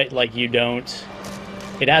meh, but like you don't...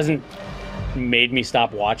 It hasn't made me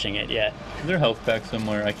stop watching it yet. Is there health pack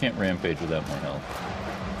somewhere? I can't Rampage without more health.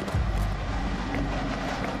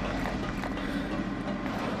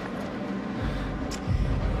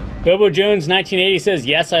 Bobo Jones 1980 says,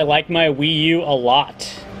 yes, I like my Wii U a lot.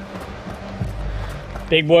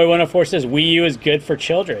 Big Boy 104 says, Wii U is good for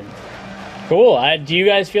children. Cool. Do you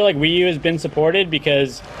guys feel like Wii U has been supported?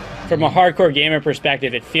 Because from a hardcore gamer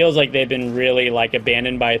perspective, it feels like they've been really like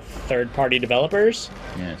abandoned by third-party developers.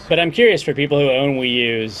 Yes. But I'm curious for people who own Wii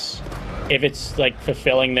U's, if it's like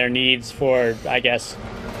fulfilling their needs for, I guess,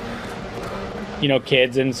 you know,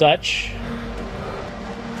 kids and such.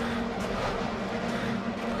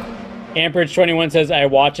 Amperage21 says, I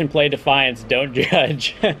watch and play Defiance, don't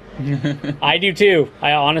judge. I do too.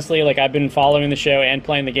 I honestly, like, I've been following the show and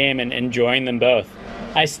playing the game and enjoying them both.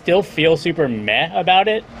 I still feel super meh about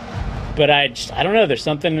it, but I don't know, there's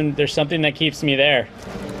something that keeps me there.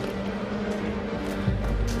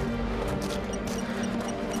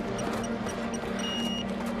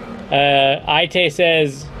 Ite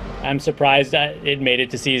says, I'm surprised it made it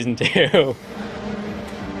to season 2.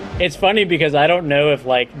 It's funny because I don't know if,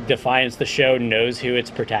 like, Defiance, the show, knows who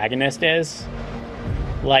its protagonist is.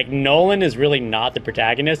 Like, Nolan is really not the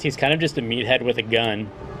protagonist. He's kind of just a meathead with a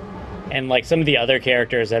gun. And, like, some of the other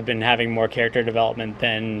characters have been having more character development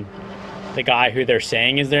than the guy who they're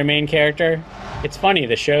saying is their main character. It's funny.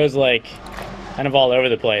 The show's, like, kind of all over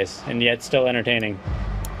the place, and yet still entertaining.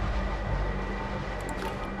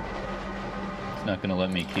 Not gonna let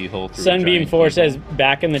me keyhole through. Sunbeam 4 says,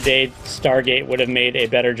 back in the day, Stargate would have made a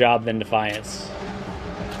better job than Defiance.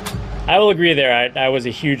 I will agree there. I was a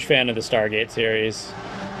huge fan of the Stargate series.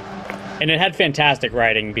 And it had fantastic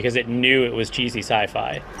writing because it knew it was cheesy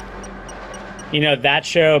sci-fi. You know, that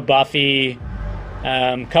show, Buffy,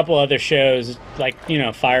 a couple other shows, like, you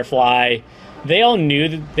know, Firefly, they all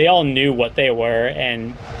knew what they were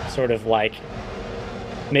and sort of, like,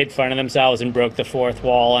 made fun of themselves and broke the fourth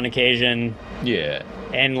wall on occasion. Yeah.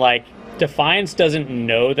 And, like, Defiance doesn't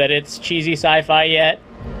know that it's cheesy sci-fi yet.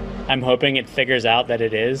 I'm hoping it figures out that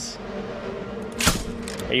it is.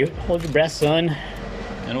 Hold your breath, son.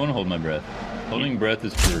 I don't want to hold my breath. Holding breath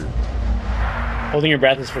is for Holding your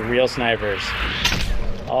breath is for real snipers.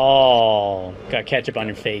 Oh, got ketchup on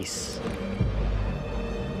your face.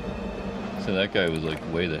 So that guy was like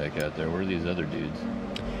way the heck out there. Where are these other dudes?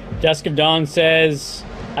 Dusk of Dawn says,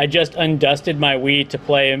 I just undusted my Wii to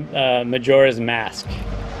play Majora's Mask.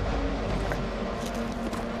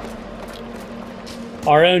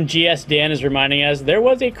 Our own GS Dan is reminding us there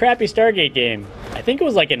was a crappy Stargate game. I think it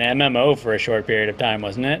was like an MMO for a short period of time,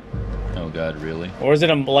 wasn't it? Oh god, really? Or was it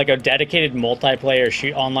like a dedicated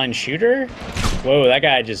multiplayer online shooter? Whoa, that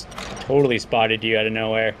guy just totally spotted you out of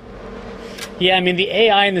nowhere. Yeah, I mean, the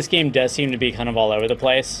AI in this game does seem to be kind of all over the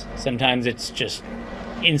place. Sometimes it's just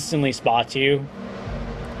instantly spots you.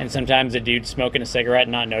 And sometimes a dude smoking a cigarette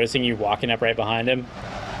and not noticing you walking up right behind him.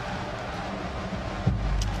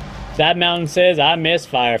 That Mountain says, I miss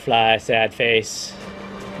Firefly, sad face.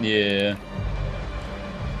 Yeah.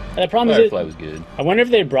 The problem Firefly is, was good. I wonder if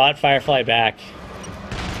they brought Firefly back.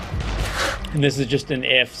 And this is just an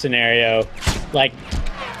if scenario. Like,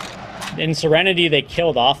 in Serenity, they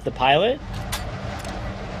killed off the pilot.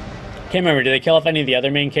 Can't remember, did they kill off any of the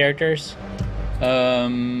other main characters?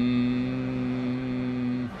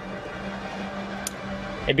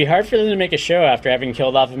 It'd be hard for them to make a show after having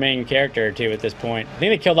killed off a main character or two at this point. I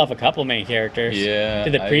think they killed off a couple main characters. Yeah.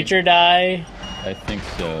 Did the Preacher die? I think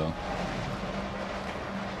so.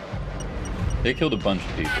 They killed a bunch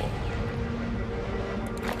of people.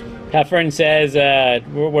 Heffern says,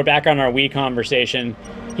 we're back on our Wii conversation.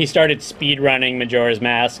 He started speedrunning Majora's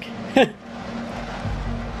Mask.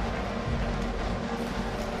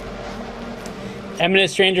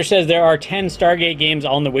 Eminent Stranger says there are 10 Stargate games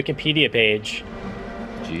on the Wikipedia page.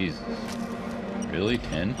 Jesus. Really?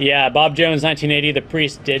 10? Yeah, Bob Jones, 1980, the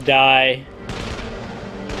priest did die.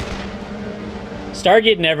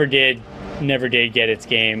 Stargate never did get its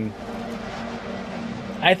game.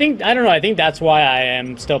 I don't know, I think that's why I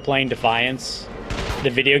am still playing Defiance,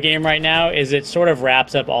 the video game right now, is it sort of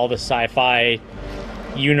wraps up all the sci-fi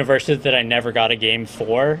universes that I never got a game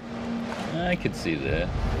for. I could see that.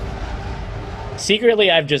 Secretly,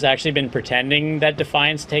 I've just actually been pretending that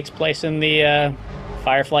Defiance takes place in the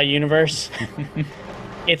Firefly universe.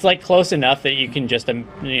 It's like close enough that you can just,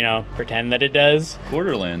 pretend that it does.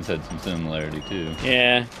 Borderlands had some similarity too.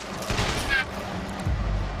 Yeah.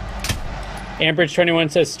 Amperage21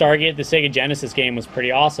 says Stargate, the Sega Genesis game, was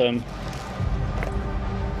pretty awesome.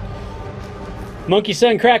 Monkey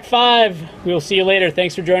Sun Crack 5, we will see you later.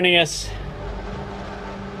 Thanks for joining us.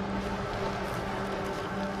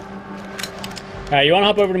 Alright, you want to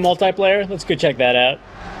hop over to multiplayer? Let's go check that out.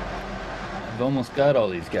 I've almost got all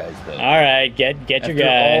these guys though. Alright, get your After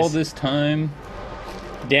guys. all this time,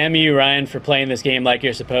 Damn you, Ryan, for playing this game like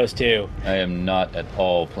you're supposed to. I am not at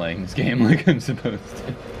all playing this game like I'm supposed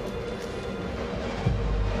to.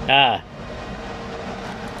 Ah.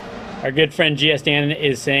 Our good friend GS Dan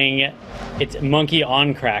is saying it's Monkey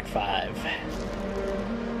on Crack 5.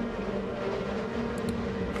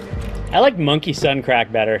 I like Monkey Sun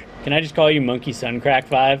Crack better. Can I just call you Monkey Sun Crack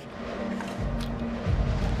 5?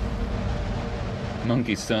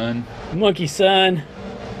 Monkey Sun. Monkey Sun.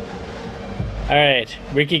 Alright,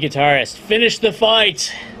 Ricky Guitarist, finish the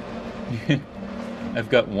fight! I've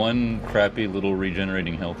got one crappy little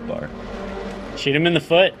regenerating health bar. Shoot him in the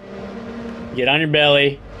foot. Get on your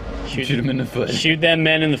belly. Shoot him in the foot. Shoot them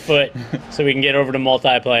men in the foot so we can get over to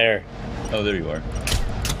multiplayer. Oh, there you are.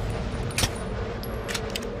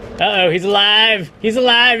 Uh-oh, he's alive! He's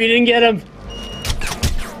alive! You didn't get him!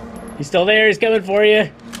 He's still there, he's coming for you.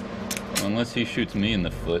 Well, unless he shoots me in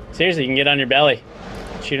the foot. Seriously, you can get on your belly.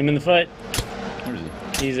 Shoot him in the foot. Where is he?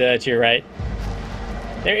 He's to your right.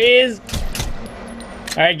 There he is!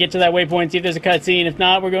 Alright, get to that waypoint, see if there's a cutscene. If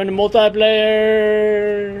not, we're going to multiplayer!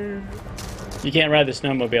 You can't ride the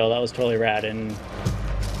snowmobile, that was totally rad in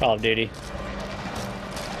Call of Duty.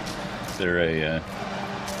 Is there a,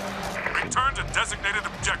 Return to designated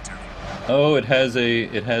objective. Oh, it has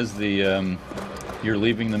the, you're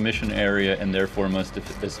leaving the mission area and therefore must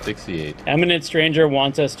asphyxiate. Eminent Stranger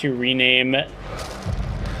wants us to rename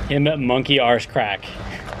him Monkey Arse Crack.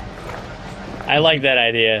 I like that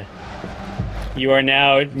idea. You are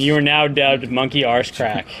now dubbed Monkey Arse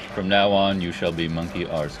Crack. From now on, you shall be Monkey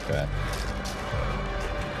Arse Crack.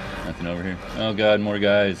 Nothing over here. Oh god, more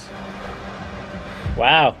guys.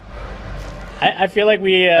 Wow. I feel like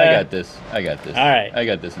we... I got this. Alright. I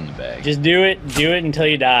got this in the bag. Just do it until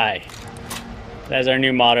you die. That's our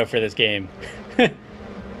new motto for this game.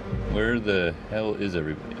 Where the hell is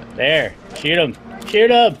everybody at? There. Shoot him.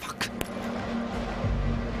 Shoot him!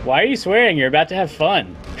 Why are you swearing? You're about to have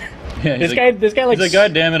fun. Yeah, This guy he's like,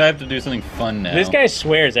 God damn it, I have to do something fun now. This guy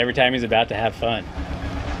swears every time he's about to have fun.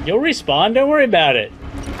 You'll respawn, don't worry about it.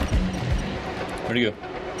 Where'd he go?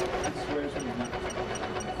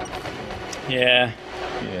 Yeah.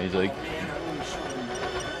 Yeah, he's like,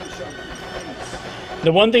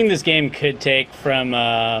 The one thing this game could take from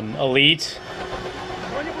Elite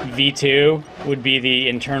V2 would be the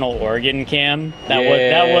internal organ cam.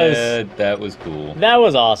 That was cool. That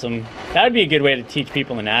was awesome. That would be a good way to teach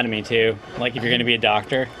people anatomy too. Like if you're going to be a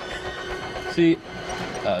doctor. See,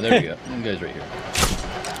 there we go. You guys right here.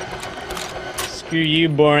 Screw you,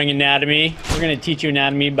 boring anatomy. We're going to teach you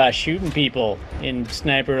anatomy by shooting people in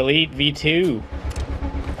Sniper Elite V2.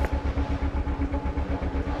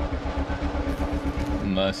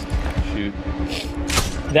 Must shoot.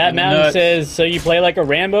 That mountain Nuts. says, so you play like a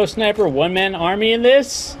Rambo sniper one-man army in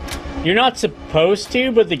this? You're not supposed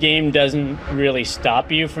to, but the game doesn't really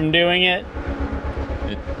stop you from doing it.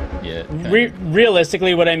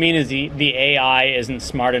 Realistically, what I mean is the AI isn't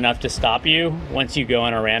smart enough to stop you once you go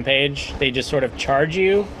on a rampage. They just sort of charge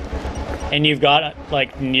you, and you've got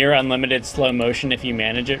like near unlimited slow motion if you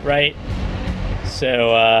manage it right.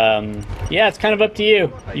 So, yeah, it's kind of up to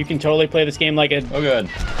you. You can totally play this game like a... Oh, God.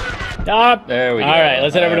 Stop! There we go. Alright,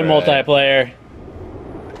 let's head over to multiplayer.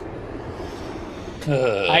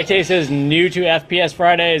 Ugh. IT says, new to FPS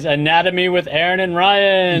Fridays, Anatomy with Aaron and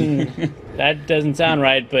Ryan. That doesn't sound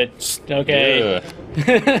right, but okay.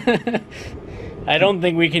 I don't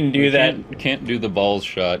think we can do that. Can't do the balls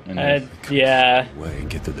shot. Yeah. Way,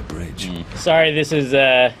 get to the bridge. Sorry, this is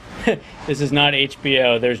this is not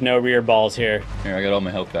HBO. There's no rear balls here. Here, I got all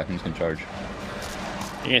my health back. I'm just gonna charge.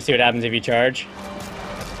 You're gonna see what happens if you charge.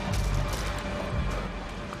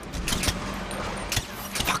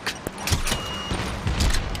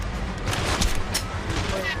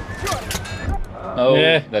 Oh,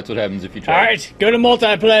 yeah. That's what happens if you charge. Alright, go to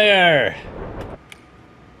multiplayer!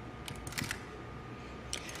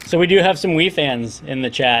 So we do have some Wii fans in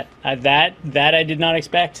the chat. That I did not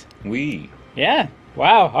expect. Wii. Yeah.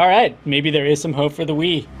 Wow. Alright. Maybe there is some hope for the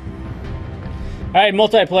Wii. Alright,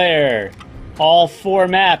 multiplayer. All 4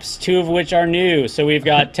 maps, 2 of which are new. So we've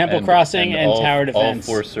got Temple Crossing and Tower Defense.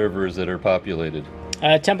 All 4 servers that are populated.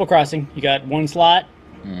 Temple Crossing. You got 1 slot.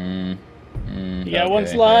 You got 1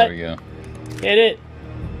 slot. There we go. Hit it.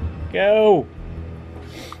 Go.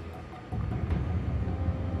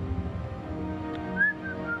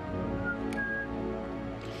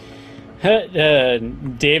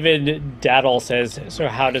 David Daddle says, so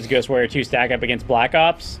how does Ghost Warrior 2 stack up against Black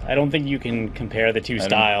Ops? I don't think you can compare the two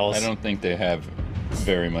styles. I don't think they have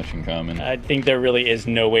very much in common. I think there really is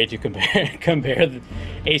no way to compare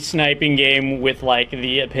a sniping game with like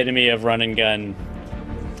the epitome of run and gun.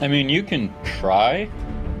 I mean, you can try,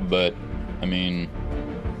 but I mean...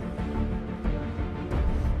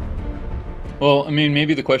 Well, I mean,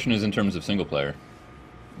 maybe the question is in terms of single player.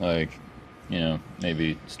 Like, you know,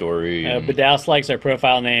 maybe story. Badaus likes our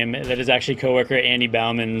profile name. That is actually coworker Andy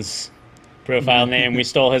Bauman's profile name. We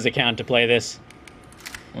stole his account to play this.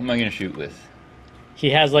 What am I going to shoot with? He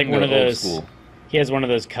has like one of those... School. He has one of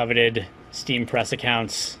those coveted Steam Press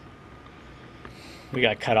accounts. We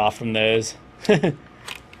got cut off from those.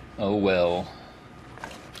 Oh, well.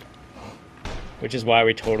 Which is why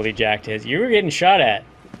we totally jacked his. You were getting shot at.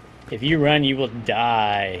 If you run, you will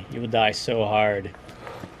die. You will die so hard.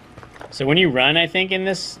 So when you run, I think, in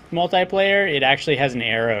this multiplayer, it actually has an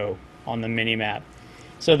arrow on the mini-map.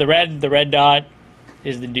 So the red dot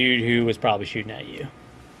is the dude who was probably shooting at you.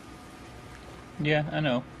 Yeah, I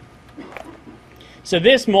know. So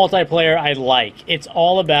this multiplayer I like. It's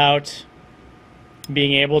all about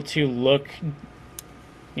being able to look,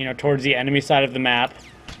 you know, towards the enemy side of the map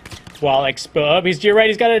while oh, he's to your right.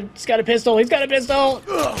 He's got a pistol. He's got a pistol.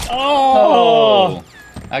 Oh!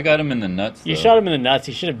 I got him in the nuts. You shot him in the nuts.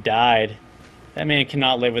 He should have died. That man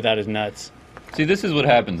cannot live without his nuts. See, this is what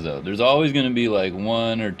happens though. There's always going to be like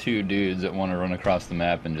 1 or 2 dudes that want to run across the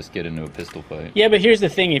map and just get into a pistol fight. Yeah, but here's the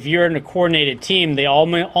thing. If you're in a coordinated team, they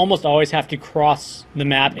almost always have to cross the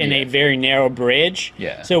map in a very narrow bridge.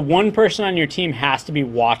 Yeah. So one person on your team has to be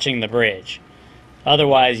watching the bridge.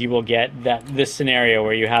 Otherwise, you will get this scenario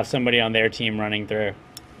where you have somebody on their team running through.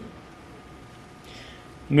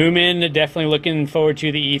 Moomin, definitely looking forward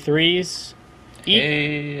to the E3s.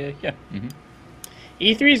 Yeah. Mm-hmm.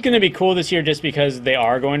 E3 is going to be cool this year just because they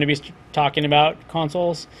are going to be talking about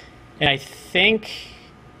consoles. And I think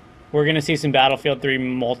we're going to see some Battlefield 3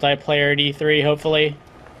 multiplayer at E3, hopefully.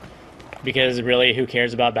 Because really, who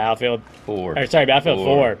cares about Battlefield 4? Or, sorry, Battlefield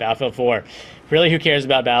 4. Battlefield 4. Really, who cares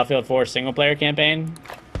about Battlefield 4 single-player campaign?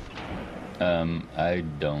 I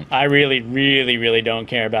don't. I really, really, really don't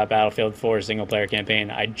care about Battlefield 4 single-player campaign.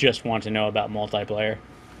 I just want to know about multiplayer.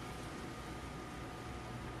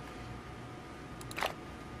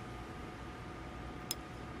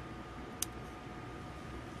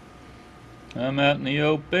 I'm out in the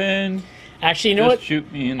open. Actually, you know Just what?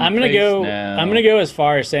 shoot me in the I'm gonna face go. now. I'm gonna go as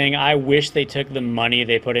far as saying I wish they took the money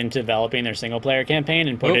they put into developing their single player campaign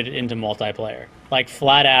and put it into multiplayer. Like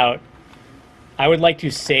flat out, I would like to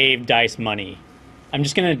save DICE money. I'm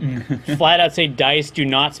just gonna flat out say DICE, do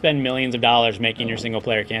not spend millions of dollars making your single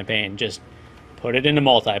player campaign. Just put it into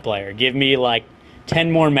multiplayer. Give me like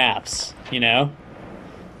 10 more maps. You know.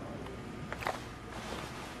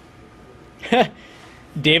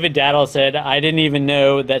 David Daddle said, I didn't even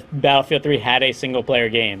know that Battlefield 3 had a single-player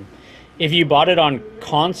game. If you bought it on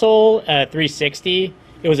console 360,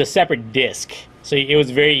 it was a separate disc. So it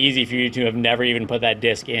was very easy for you to have never even put that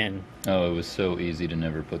disc in. Oh, it was so easy to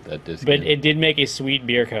never put that disc in. But it did make a sweet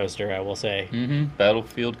beer coaster, I will say. Mm-hmm.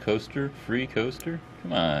 Battlefield coaster? Free coaster?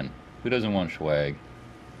 Come on. Who doesn't want swag?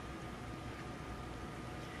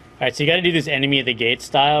 Alright, so you gotta do this enemy at the gate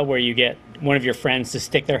style where you get one of your friends to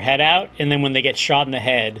stick their head out, and then when they get shot in the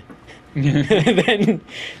head, then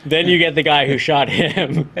you get the guy who shot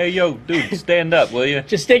him. Hey, yo, dude, stand up, will you?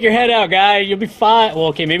 Just stick your head out, guy. You'll be fine. Well,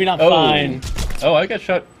 okay, maybe not fine. Oh, I got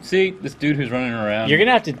shot. See, this dude who's running around. You're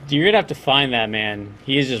gonna have to find that man.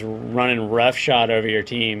 He is just running roughshod over your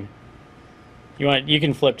team. You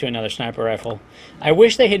can flip to another sniper rifle. I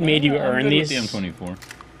wish they had made you earn these. The M24.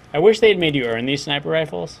 I wish they had made you earn these sniper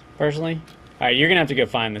rifles, personally. All right, you're gonna have to go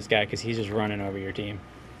find this guy because he's just running over your team.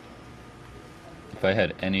 If I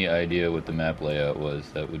had any idea what the map layout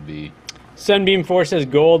was, that would be. Sunbeam 4 says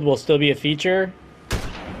gold will still be a feature.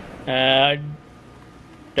 That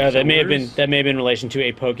may have been in relation to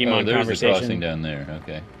a Pokemon there's conversation. a crossing down there.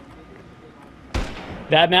 Okay.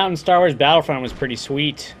 That Mountain Star Wars Battlefront was pretty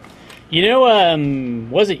sweet. You know,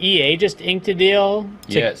 was it EA just inked a deal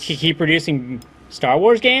to keep producing Star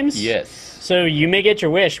Wars games? Yes. So you may get your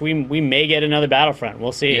wish. We may get another Battlefront.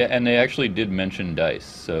 We'll see. Yeah, and they actually did mention DICE,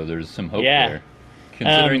 so there's some hope there.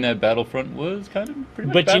 Considering that Battlefront was kind of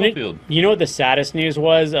pretty much Battlefield. You know what the saddest news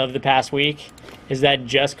was of the past week? Is that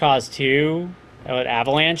Just Cause 2,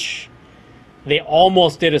 Avalanche, they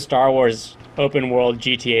almost did a Star Wars open world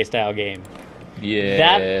GTA style game.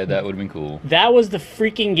 Yeah, that would have been cool. That was the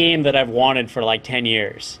freaking game that I've wanted for like 10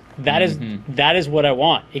 years. That is what I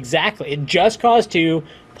want. Exactly. Just Cause 2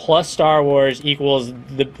 plus Star Wars equals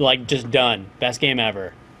just done. Best game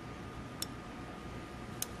ever.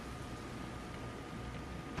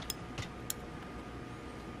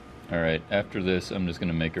 All right, after this, I'm just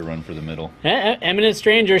gonna make a run for the middle. Eminent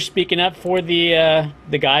Stranger speaking up for the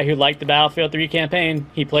guy who liked the Battlefield 3 campaign.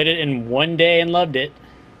 He played it in one day and loved it.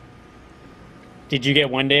 Did you get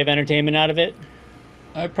one day of entertainment out of it?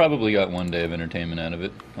 I probably got one day of entertainment out of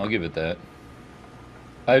it. I'll give it that.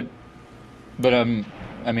 I'm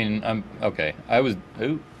okay. I was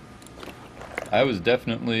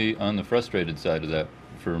definitely on the frustrated side of that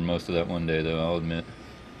for most of that one day, though, I'll admit.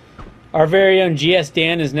 Our very own GS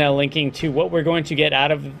Dan is now linking to what we're going to get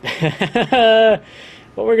out of the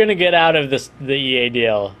EA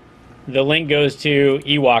deal. The link goes to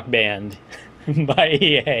Ewok Band by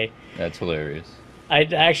EA. That's hilarious.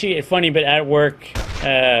 It's funny, but at work,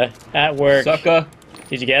 Sucker.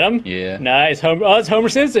 Did you get him? Yeah. Nice. It's Homer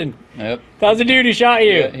Simpson. Yep. That was the dude who shot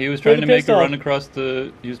you. Yeah, he was trying to make a run across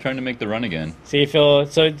the. He was trying to make the run again. See, Phil.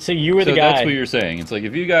 So you were the guy. That's what you're saying. It's like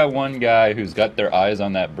if you got one guy who's got their eyes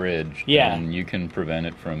on that bridge, then you can prevent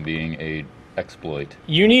it from being a exploit.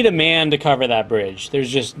 You need a man to cover that bridge.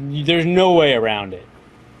 There's no way around it.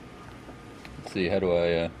 Let's see. How do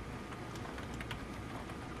I?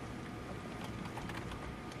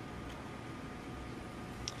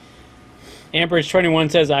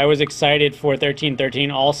 Amperage21 says, I was excited for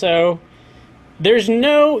 1313 also. There's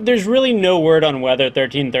really no word on whether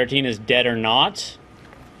 1313 is dead or not.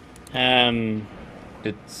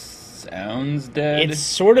 It sounds dead. It's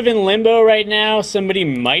sort of in limbo right now. Somebody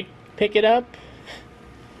might pick it up.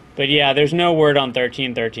 But yeah, there's no word on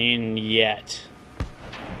 1313 yet.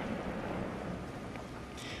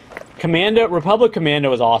 Republic Commando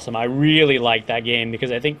was awesome. I really liked that game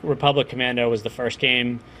because I think Republic Commando was the first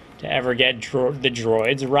game to ever get the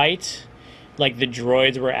droids right. Like, the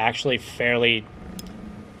droids were actually fairly,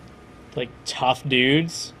 tough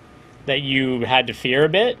dudes that you had to fear a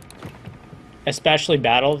bit. Especially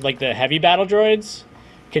the heavy battle droids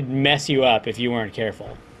could mess you up if you weren't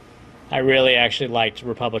careful. I really actually liked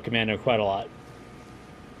Republic Commando quite a lot.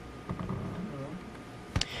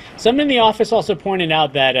 Someone in the office also pointed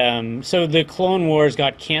out that, so the Clone Wars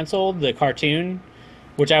got canceled, the cartoon,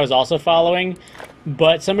 which I was also following.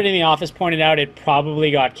 But somebody in the office pointed out it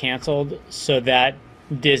probably got canceled so that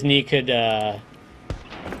Disney could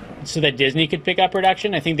pick up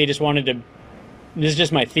production. I think they just wanted to. This is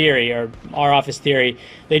just my theory, or our office theory.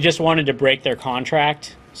 They just wanted to break their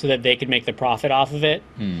contract so that they could make the profit off of it.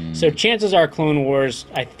 So chances are Clone Wars,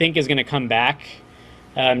 I think, is going to come back.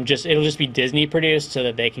 It'll just be Disney produced so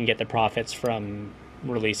that they can get the profits from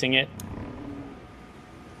releasing it.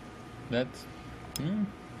 That's...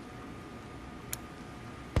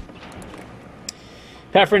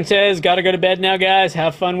 Pefferin says, gotta go to bed now, guys.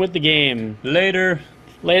 Have fun with the game. Later.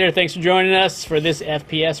 Later, thanks for joining us for this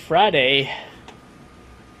FPS Friday.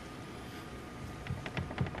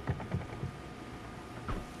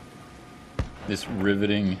 This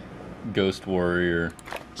riveting Ghost Warrior.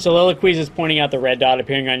 Soliloquies is pointing out the red dot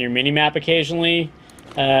appearing on your minimap occasionally.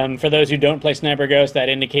 For those who don't play Sniper Ghost, that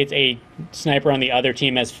indicates a sniper on the other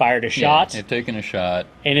team has fired a shot. Yeah, they've taken a shot.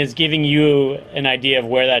 And is giving you an idea of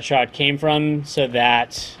where that shot came from so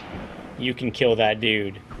that you can kill that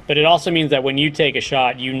dude. But it also means that when you take a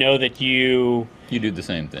shot, you know that you do the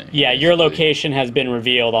same thing. Yeah, basically. your location has been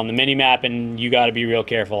revealed on the minimap, and you got to be real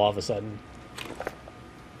careful all of a sudden.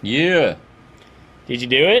 Yeah. Did you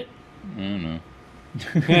do it? I don't know.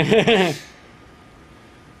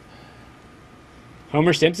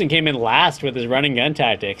 Homer Simpson came in last with his running gun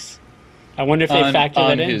tactics. I wonder if they factor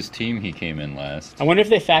that in. On his team, he came in last. I wonder if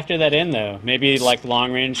they factor that in, though. Maybe, like,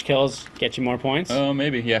 long-range kills get you more points? Oh,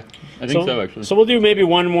 maybe, yeah. I think so, actually. So we'll do maybe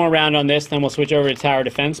one more round on this, then we'll switch over to tower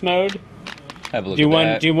defense mode. Have a look at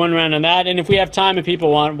that. Do one round on that, and if we have time, if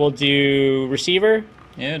people want, we'll do receiver.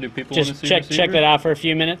 Yeah, do people want to see receiver? Check that out for a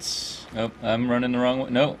few minutes. Oh, I'm running the wrong way.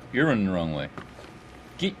 No, you're running the wrong way.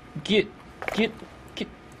 Get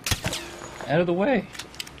out of the way.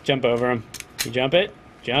 Jump over him. You jump it?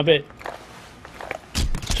 Jump it.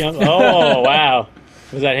 Jump. Oh, wow.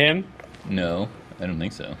 Was that him? No, I don't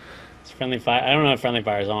think so. It's friendly fire. I don't know if friendly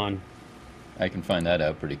fire's on. I can find that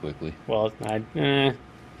out pretty quickly. Well,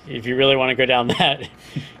 if you really want to go down that,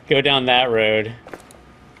 go down that road.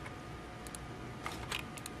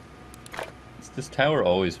 This tower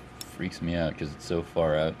always freaks me out because it's so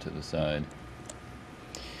far out to the side.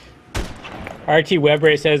 RT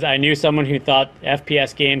Webray says, I knew someone who thought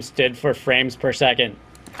FPS games stood for frames per second.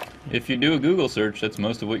 If you do a Google search, that's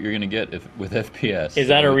most of what you're going to get with FPS. Is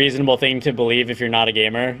that a reasonable thing to believe if you're not a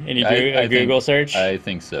gamer and you do a Google search? I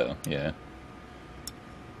think so, yeah.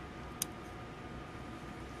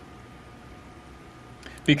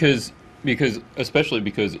 Because especially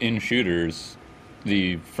because in shooters,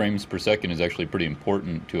 the frames per second is actually pretty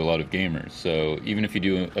important to a lot of gamers. So even if you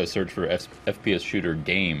do a search for FPS shooter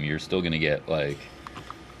game, you're still going to get, like...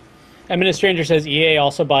 Eminent Stranger says, EA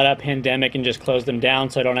also bought up Pandemic and just closed them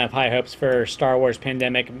down, so I don't have high hopes for Star Wars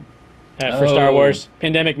Pandemic. Star Wars.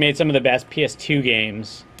 Pandemic made some of the best PS2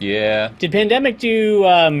 games. Yeah. Did Pandemic do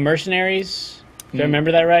Mercenaries? Do I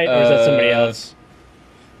remember that right? Or is that somebody else?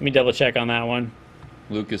 Let me double check on that one.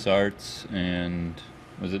 LucasArts and...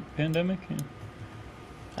 Was it Pandemic? Yeah.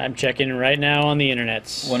 I'm checking right now on the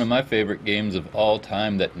internets. One of my favorite games of all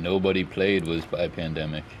time that nobody played was by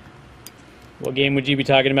Pandemic. What game would you be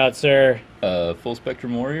talking about, sir? Full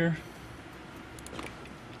Spectrum Warrior.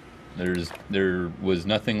 There was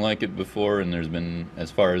nothing like it before, and there's been,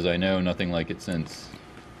 as far as I know, nothing like it since.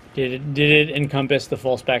 Did it encompass the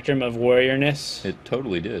full spectrum of warriorness? It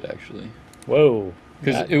totally did, actually. Whoa.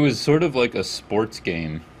 Because it was sort of like a sports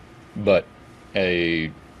game, but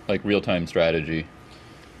a real-time strategy.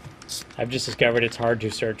 I've just discovered it's hard to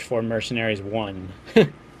search for Mercenaries 1.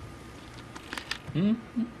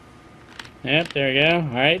 Yep, there we go.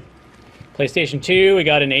 All right. PlayStation 2, we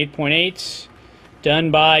got an 8.8. Done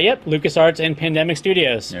by, LucasArts and Pandemic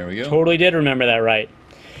Studios. There we go. Totally did remember that right.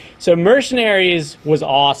 So Mercenaries was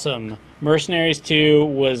awesome. Mercenaries 2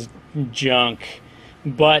 was junk.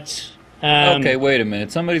 But... okay, wait a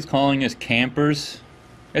minute. Somebody's calling us campers?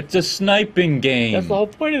 It's a sniping game. That's the whole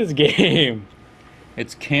point of this game.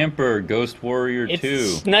 It's Camper Ghost Warrior 2.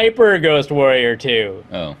 It's Sniper Ghost Warrior 2.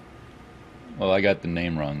 Oh. Well, I got the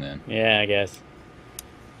name wrong then. Yeah, I guess.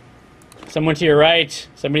 Someone to your right.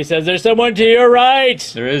 Somebody says there's someone to your right.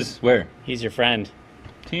 There is. Where? He's your friend.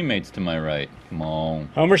 Teammates to my right. Come on.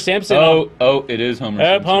 Homer Simpson. Oh, it is Homer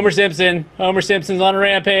Simpson. Homer Simpson. Homer Simpson's on a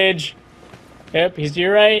rampage. Yep, he's to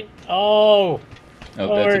your right. Oh.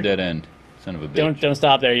 Oh, that's a dead end. Son of a bitch. Don't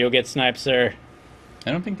stop there. You'll get sniped, sir.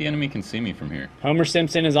 I don't think the enemy can see me from here. Homer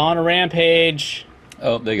Simpson is on a rampage.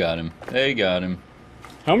 Oh, they got him. They got him.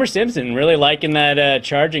 Homer Simpson really liking that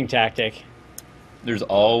charging tactic. There's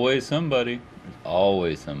always somebody. There's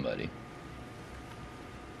always somebody.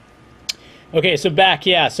 Okay, so back,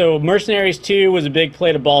 yeah. So Mercenaries 2 was a big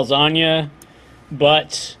plate of Balzania,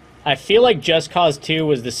 but I feel like Just Cause 2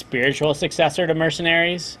 was the spiritual successor to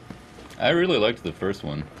Mercenaries. I really liked the first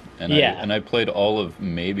one. And yeah. I played all of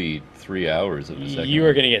maybe 3 hours of the second You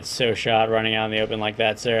were going to get so shot running out in the open like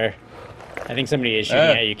that, sir. I think somebody is shooting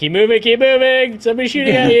at you. Keep moving, keep moving! Somebody's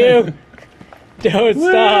shooting at you! Don't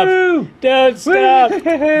stop! Don't stop!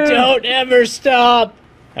 Don't ever stop!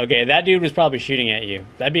 Okay, that dude was probably shooting at you.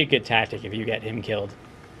 That'd be a good tactic if you get him killed.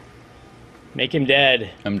 Make him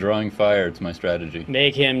dead. I'm drawing fire. It's my strategy.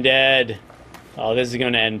 Make him dead. Oh, this is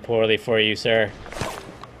going to end poorly for you, sir.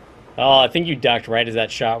 Oh, I think you ducked right as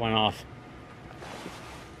that shot went off.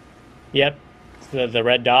 Yep. The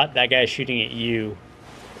red dot, that guy's shooting at you.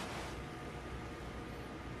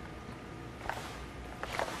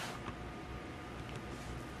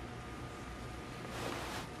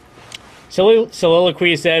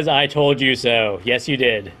 Soliloquy says, I told you so. Yes, you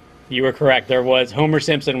did. You were correct. There was... Homer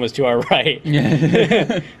Simpson was to our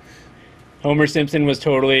right. Homer Simpson was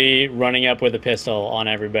totally running up with a pistol on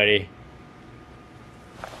everybody.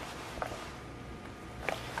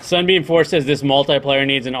 Sunbeam Force says this multiplayer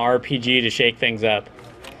needs an RPG to shake things up.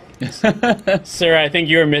 Sir, I think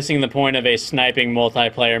you're missing the point of a sniping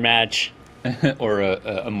multiplayer match. Or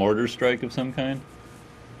a mortar strike of some kind.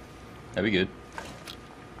 That'd be good.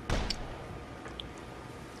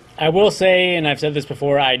 I will say, and I've said this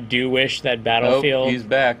before, I do wish that Battlefield... Oh, he's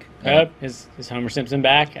back. Oh, is Homer Simpson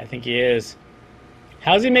back? I think he is.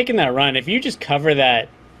 How's he making that run? If you just cover that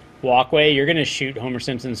walkway, you're going to shoot Homer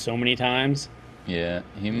Simpson so many times. Yeah,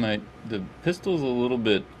 he might... The pistol's a little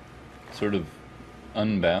bit sort of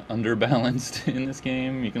underbalanced in this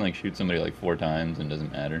game. You can like shoot somebody like 4 times and it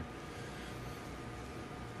doesn't matter.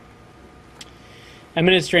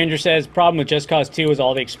 Eminent Stranger says, problem with Just Cause 2 was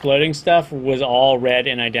all the exploding stuff was all red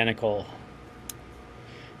and identical.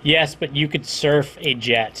 Yes, but you could surf a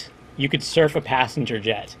jet. You could surf a passenger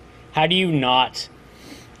jet. How do you not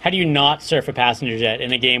surf a passenger jet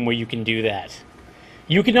in a game where you can do that?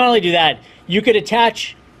 You could not only do that, you could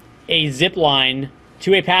attach a zip line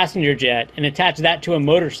to a passenger jet and attach that to a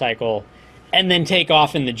motorcycle and then take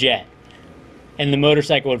off in the jet. And the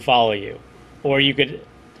motorcycle would follow you. Or you could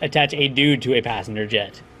attach a dude to a passenger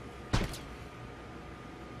jet.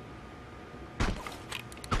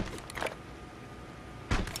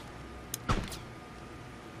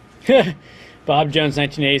 Bob Jones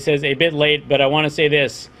 1980 says, a bit late, but I want to say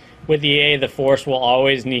this. With EA, the Force will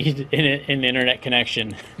always need an internet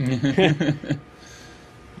connection.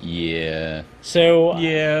 Yeah. So...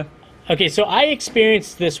 Yeah. Okay, so I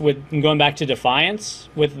experienced this with, going back to Defiance,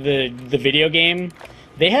 with the video game.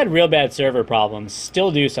 They had real bad server problems,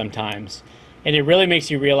 still do sometimes. And it really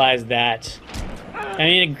makes you realize that, I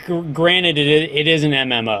mean, granted, it is an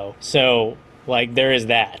MMO, so, like, there is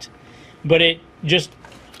that. But it just,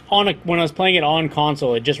 when I was playing it on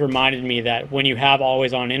console, it just reminded me that when you have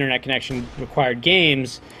always-on internet connection required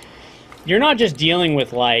games, you're not just dealing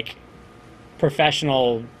with, like,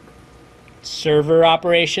 professional server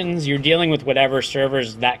operations, you're dealing with whatever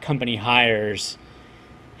servers that company hires,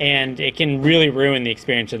 and it can really ruin the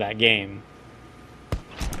experience of that game.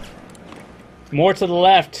 More to the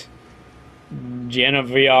left, Jenna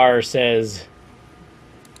VR says.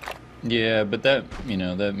 Yeah, but that, you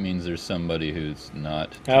know, that means there's somebody who's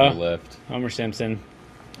not to the left. Homer Simpson.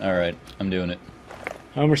 Alright, I'm doing it.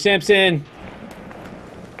 Homer Simpson!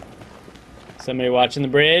 Somebody watching the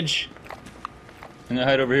bridge. I'm gonna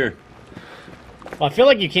hide over here. Well, I feel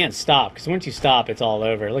like you can't stop, because once you stop, it's all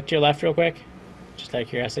over. Look to your left real quick. Just out of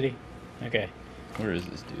curiosity. Okay. Where is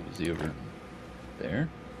this dude? Is he over there?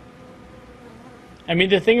 I mean,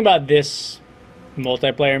 the thing about this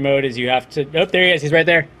multiplayer mode is you have to... Oh, there he is. He's right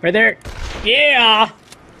there. Right there. Yeah!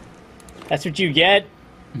 That's what you get.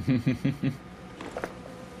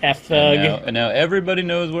 F-thug. And now everybody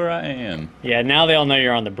knows where I am. Yeah, now they all know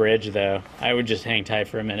you're on the bridge, though. I would just hang tight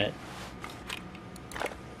for a minute.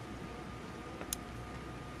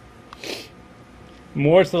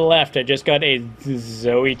 More to the left, I just got a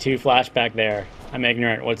Zoe 2 flashback there. I'm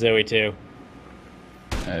ignorant. What's Zoe 2?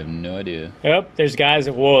 I have no idea. Oh, there's guys.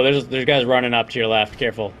 Whoa, there's guys running up to your left.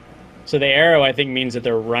 Careful. So the arrow, I think, means that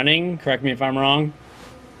they're running. Correct me if I'm wrong.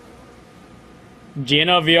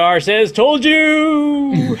 GNO VR says, told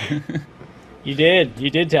you! You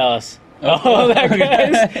did tell us. Oh, that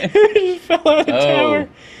guy just fell out of the tower.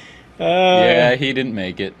 Yeah, he didn't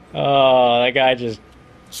make it. Oh, that guy just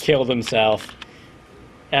killed himself.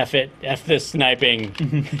 F it. F this sniping.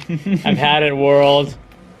 I've had it, world.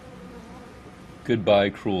 Goodbye,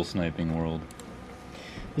 cruel sniping world.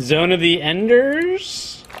 Zone of the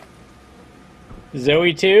Enders?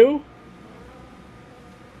 Zoe 2?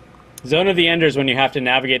 Zone of the Enders when you have to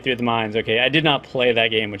navigate through the mines. Okay, I did not play that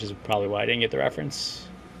game, which is probably why I didn't get the reference.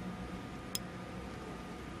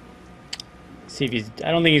 See if he's...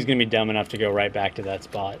 I don't think he's going to be dumb enough to go right back to that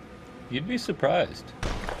spot. You'd be surprised.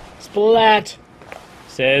 Splat!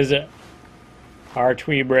 Says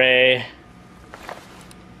Artweebre.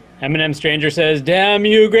 Eminem Stranger says, "Damn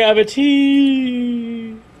you,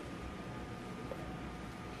 gravity."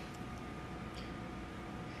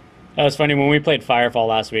 That was funny when we played Firefall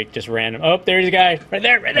last week. Just random. Oh, there's a guy right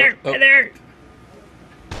there, right there, right there.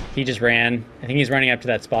 He just ran. I think he's running up to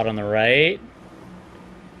that spot on the right.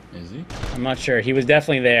 Is he? I'm not sure. He was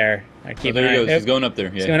definitely there. I keep there an he eye. goes. He's going up there.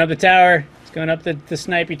 Yeah. He's going up the tower. He's going up the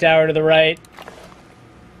snipey tower to the right.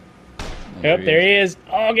 Oh, There he is.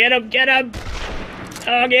 Oh, get him, get him.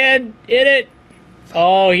 Oh, again, hit it.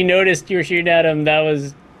 Oh, he noticed you were shooting at him. That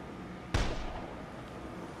was...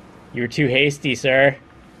 You were too hasty, sir.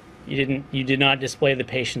 You did not display the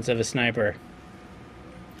patience of a sniper.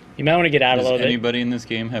 You might want to get out a little Does bit. anybody in this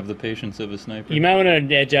game have the patience of a sniper? You might want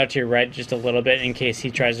to edge out to your right just a little bit in case he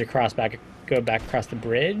tries to go back across the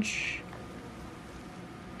bridge.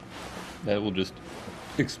 That will just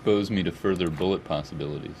expose me to further bullet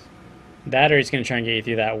possibilities. That or he's going to try and get you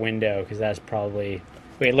through that window, because that's probably...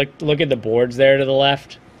 Wait, look at the boards there to the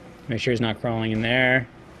left. Make sure he's not crawling in there.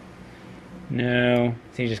 No.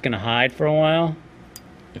 Is he just going to hide for a while?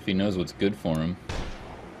 If he knows what's good for him.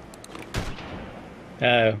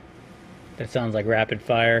 Oh. That sounds like rapid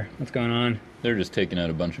fire. What's going on? They're just taking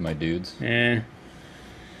out a bunch of my dudes. Eh.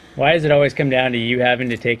 Why does it always come down to you having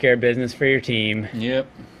to take care of business for your team? Yep.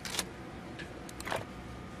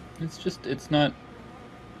 It's not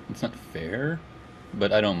fair,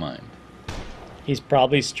 but I don't mind. He's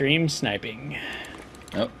probably stream sniping.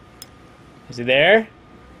 Oh. Is he there? Do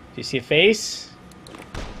you see a face?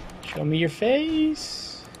 Show me your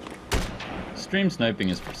face. Stream sniping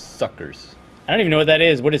is for suckers. I don't even know what that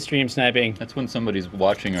is. What is stream sniping? That's when somebody's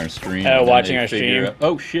watching our stream. Oh, and then watching they our figure stream. out-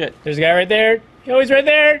 oh shit! There's a guy right there. Oh, he's right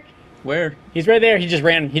there. Where? He's right there. He just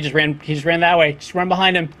ran that way. Just run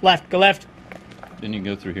behind him. Left. Go left. Didn't you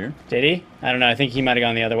go through here? Did he? I don't know. I think he might have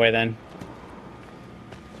gone the other way then.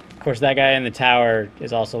 Of course, that guy in the tower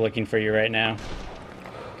is also looking for you right now.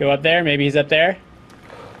 Go up there. Maybe he's up there.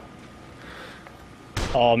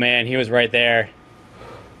 Oh, man. He was right there.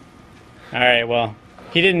 All right. Well,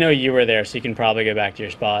 he didn't know you were there, so you can probably go back to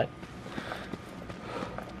your spot.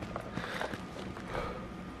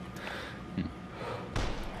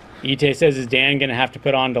 Ite says, "Is Dan gonna have to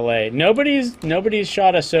put on delay?" Nobody's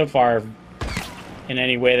shot us so far in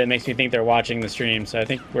any way that makes me think they're watching the stream, so I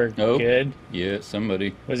think we're good. Yeah,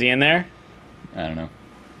 somebody. Was he in there? I don't know.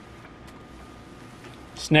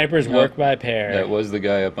 Snipers work by pair. That was the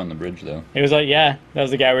guy up on the bridge, though. It was like, yeah, that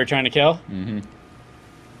was the guy we were trying to kill. Mm-hmm.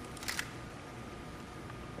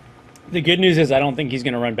 The good news is I don't think he's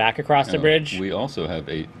gonna run back across the bridge. We also have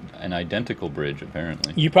an identical bridge,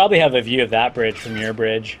 apparently. You probably have a view of that bridge from your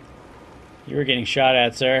bridge. You were getting shot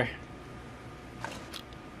at, sir.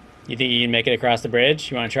 You think you can make it across the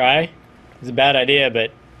bridge? You want to try? It's a bad idea,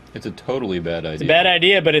 but... It's a totally bad idea. It's a bad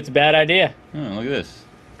idea, but it's a bad idea. Oh, look at this.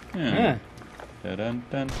 Yeah. There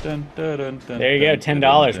There you go,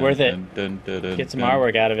 $10 worth it. Get some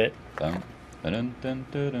artwork out of it. Okay.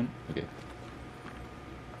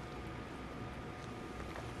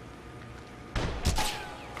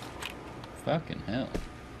 Fucking hell.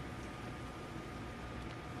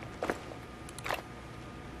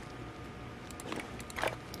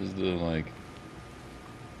 Is the, like...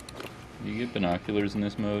 You get binoculars in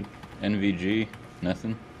this mode? NVG?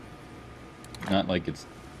 Nothing? Not like it's,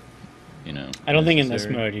 you know... I don't think in this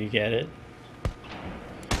necessary. mode you get it.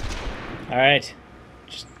 Alright.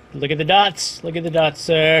 Just look at the dots. Look at the dots,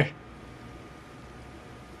 sir.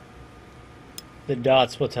 The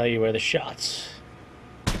dots will tell you where the shots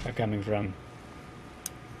are coming from.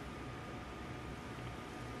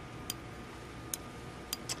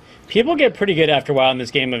 People get pretty good after a while in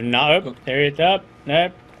this game of not... Oh, there it's up.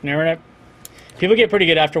 Nope. Never up. People get pretty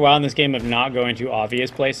good after a while in this game of not going to obvious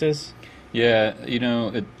places. Yeah, you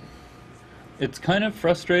know, it's kind of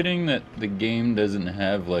frustrating that the game doesn't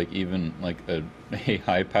have, like, even, like, a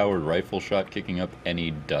high-powered rifle shot kicking up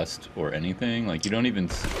any dust or anything. Like, you don't even...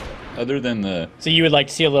 Other than the... So you would like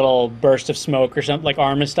to see a little burst of smoke or something, like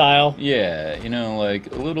Arma style? Yeah, you know,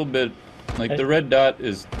 like, a little bit... Like, the red dot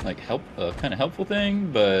is, like, kind of helpful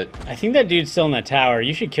thing, but... I think that dude's still in that tower.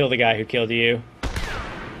 You should kill the guy who killed you.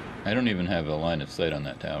 I don't even have a line of sight on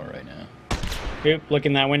that tower right now. Oop, look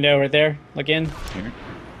in that window right there. Look in. Here?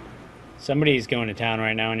 Somebody's going to town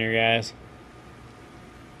right now on your guys.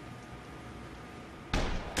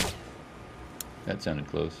 That sounded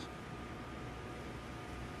close.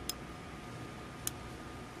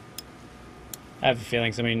 I have a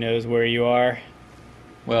feeling somebody knows where you are.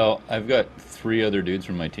 Well, I've got 3 other dudes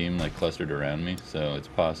from my team, like, clustered around me, so it's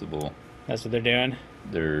possible That's what they're doing.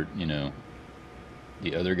 they're, you know,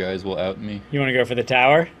 the other guys will out me. You want to go for the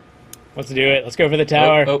tower? Let's do it. Let's go for the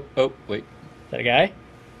tower. Oh, wait. Is that a guy?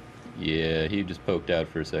 Yeah, he just poked out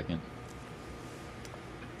for a second.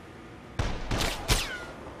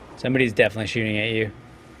 Somebody's definitely shooting at you.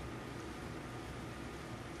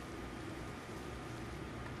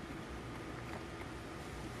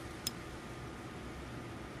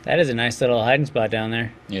 That is a nice little hiding spot down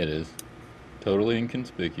there. Yeah, it is. Totally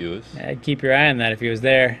inconspicuous. I'd keep your eye on that if he was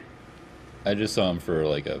there. I just saw him for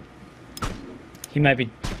like a... He might be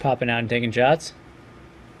popping out and taking shots.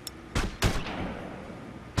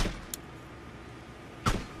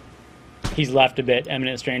 He's left a bit,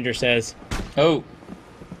 Eminent Stranger says. Oh!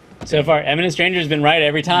 So far, Eminent Stranger's been right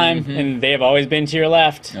every time, and they have always been to your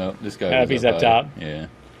left. Oh, this guy If was he's up top. Yeah.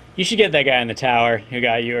 You should get that guy in the tower who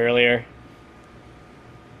got you earlier.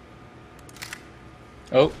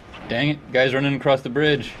 Oh, dang it. Guy's running across the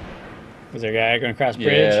bridge. Was there a guy going across the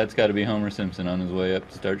bridge? Yeah, that's got to be Homer Simpson on his way up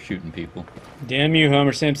to start shooting people. Damn you,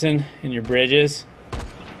 Homer Simpson, and your bridges.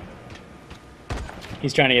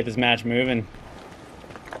 He's trying to get this match moving.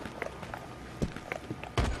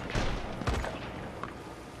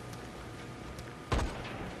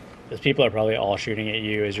 Those people are probably all shooting at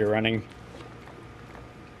you as you're running.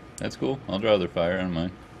 That's cool. I'll draw their fire, I don't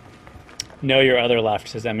mind. Know your other left,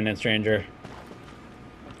 says Eminent Stranger.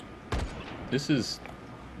 This is,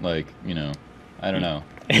 like, you know, I don't know,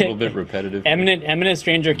 a little bit repetitive. Eminent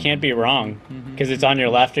Stranger can't be wrong, because it's on your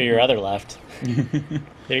left or your other left.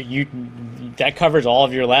 That covers all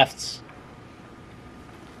of your lefts.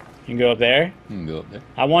 You can go up there. You can go up there.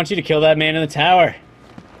 I want you to kill that man in the tower.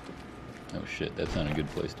 Oh shit, that's not a good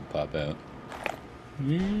place to pop out.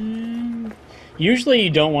 Usually you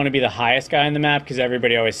don't want to be the highest guy in the map, because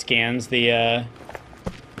everybody always scans the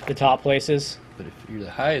top places. But if you're the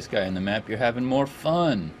highest guy in the map, you're having more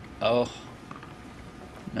fun. Oh.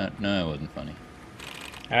 No, it wasn't funny.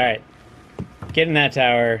 Alright. Get in that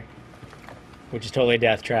tower, which is totally a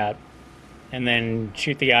death trap, and then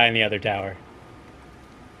shoot the guy in the other tower.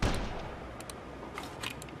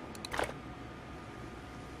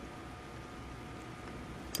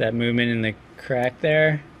 Is that movement in the crack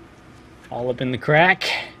there? All up in the crack?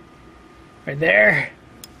 Right there?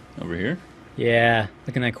 Over here? Yeah,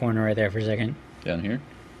 look in that corner right there for a second. Down here?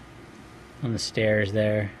 On the stairs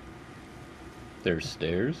there. There's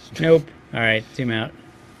stairs? Nope. Alright, zoom out.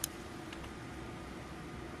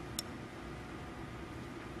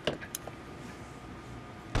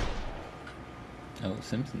 Oh,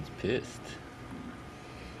 Simpson's pissed.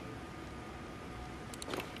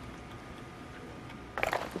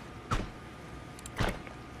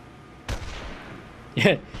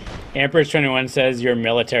 Yeah, Empress21 says your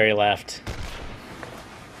military left.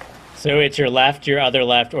 So it's your left, your other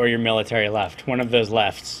left, or your military left. One of those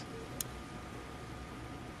lefts.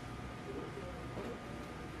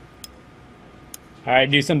 Alright,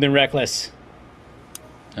 do something reckless.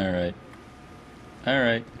 Alright.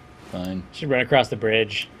 Alright. Fine. Should run across the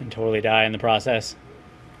bridge and totally die in the process.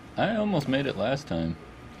 I almost made it last time.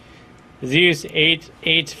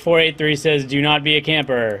 Zeus88483 says, do not be a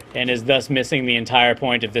camper, and is thus missing the entire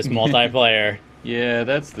point of this multiplayer. Yeah,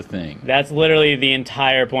 that's the thing. That's literally the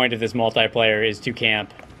entire point of this multiplayer, is to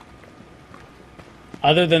camp.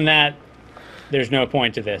 Other than that, there's no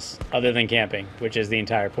point to this, other than camping, which is the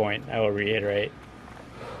entire point, I will reiterate.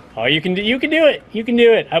 Oh, you can do it! You can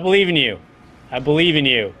do it! I believe in you. I believe in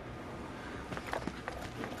you.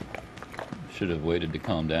 Should have waited to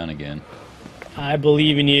calm down again. I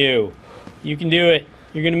believe in you. You can do it.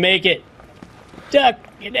 You're gonna make it. Duck!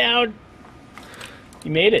 Get down! You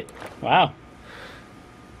made it. Wow.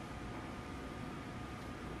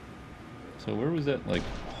 So where was that, like,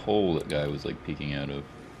 hole that guy was, like, peeking out of?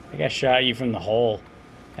 I think I shot you from the hole.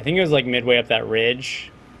 I think it was, like, midway up that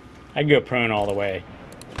ridge. I'd go prone all the way.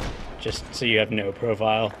 Just so you have no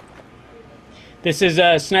profile. This is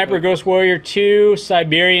Sniper Ghost Warrior 2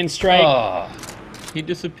 Siberian Strike. Oh, he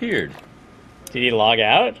disappeared. Did he log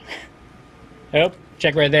out? Oh,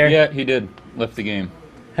 check right there. Yeah, he did. Left the game.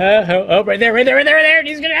 Oh, right there, right there, right there, right there.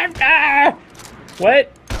 He's gonna have. Ah! What?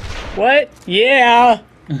 What? Yeah.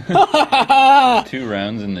 2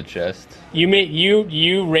 rounds in the chest.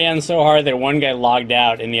 You ran so hard that one guy logged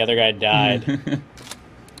out and the other guy died.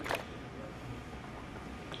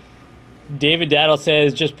 David Daddle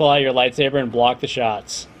says, just pull out your lightsaber and block the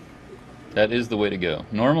shots. That is the way to go.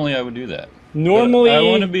 Normally, I would do that. Normally, but I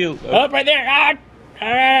want to be. Oh, right there!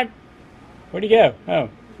 Ah! Where'd he go? Oh,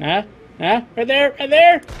 right there, right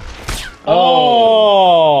there.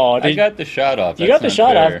 Oh, I got the shot off. You got the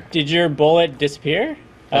shot off. Did your bullet disappear?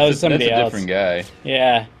 Oh, it was somebody else. That's a different guy.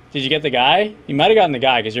 Yeah. Did you get the guy? You might have gotten the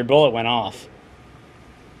guy because your bullet went off.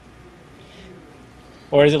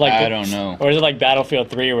 Or is it like I don't know. Or is it like Battlefield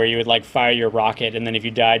 3 where you would like fire your rocket and then if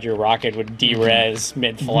you died, your rocket would de-res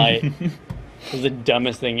mid-flight? It was the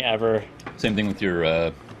dumbest thing ever. Same thing with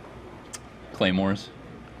your claymores.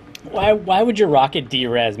 Why would your rocket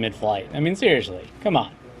de-res mid-flight? I mean, seriously, come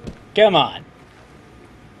on, come on.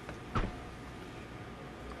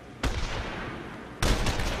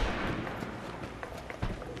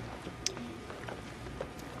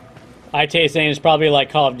 IT saying it's probably like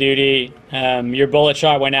Call of Duty. Your bullet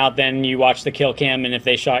shot went out, then you watch the kill cam, and if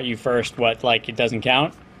they shot you first, what, like, it doesn't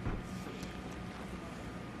count?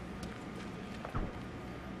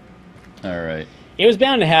 Alright. It was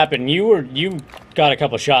bound to happen. You got a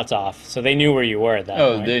couple shots off, so they knew where you were at that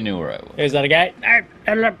point. Oh, they knew where I was. Is that a guy?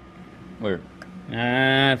 Where?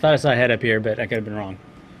 I thought I saw a head up here, but I could have been wrong.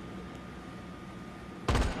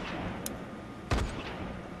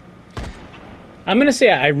 I'm gonna say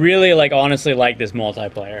I really honestly like this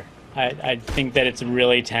multiplayer. I think that it's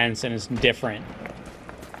really tense and it's different.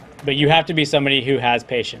 But you have to be somebody who has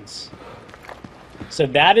patience. So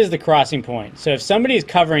that is the crossing point. So if somebody's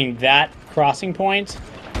covering that crossing point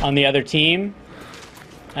on the other team,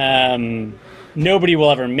 nobody will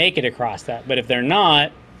ever make it across that. But if they're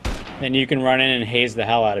not, then you can run in and haze the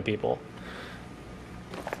hell out of people.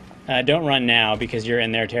 Don't run now because you're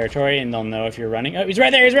in their territory and they'll know if you're running. Oh, he's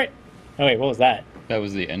right there, he's right! Oh wait, what was that? That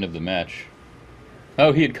was the end of the match.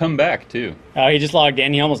 Oh, he had come back too. Oh, he just logged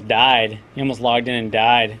in. He almost died. He almost logged in and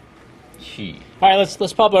died. Gee. All right,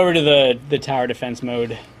 let's pop over to the tower defense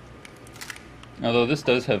mode. Although this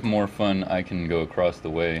does have more fun, I can go across the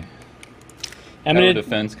way. I'm Tower gonna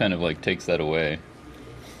defense kind of like takes that away.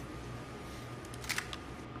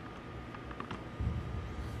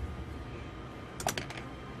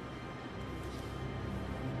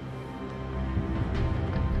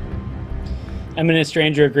 Eminent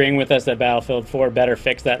Stranger agreeing with us that Battlefield 4 better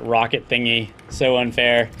fix that rocket thingy. So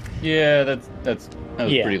unfair. Yeah, that was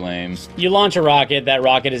Yeah. pretty lame. You launch a rocket, that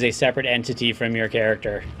rocket is a separate entity from your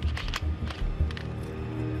character.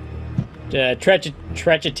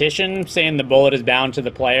 Trechetitian saying the bullet is bound to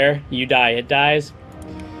the player. You die, it dies.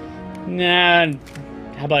 Nah,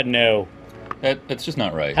 how about no? That's just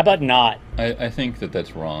not right. How about not? I think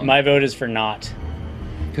that's wrong. My vote is for not.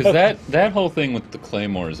 Because that whole thing with the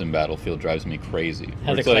claymores in Battlefield drives me crazy.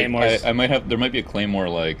 How the It's like, claymores? there might be a claymore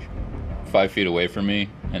like 5 feet away from me,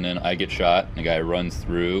 and then I get shot, and the guy runs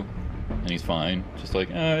through, and he's fine, just like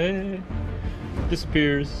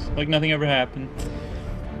disappears, like nothing ever happened.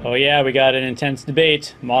 Oh yeah, we got an intense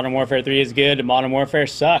debate. Modern Warfare 3 is good, Modern Warfare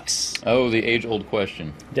sucks. Oh, the age-old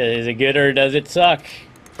question. Is it good or does it suck?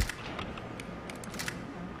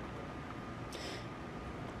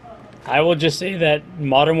 I will just say that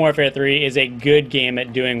Modern Warfare 3 is a good game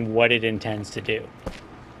at doing what it intends to do.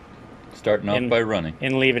 Starting off by running.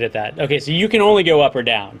 And leave it at that. Okay, so you can only go up or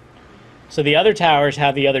down. So the other towers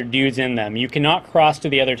have the other dudes in them. You cannot cross to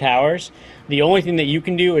the other towers. The only thing that you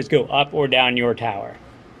can do is go up or down your tower.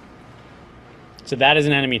 So that is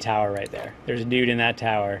an enemy tower right there. There's a dude in that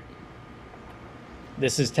tower.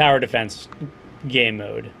 This is tower defense game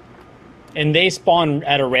mode. And they spawn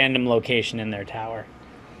at a random location in their tower.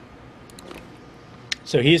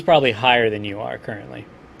 So he's probably higher than you are currently.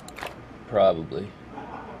 Probably.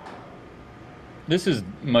 This is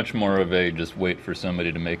much more of a just wait for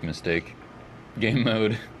somebody to make a mistake game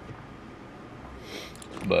mode.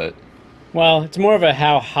 But... well, it's more of a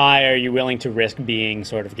how high are you willing to risk being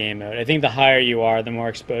sort of game mode. I think the higher you are, the more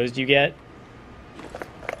exposed you get.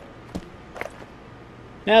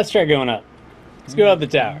 Now let's try going up. Let's go up the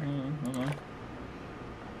tower.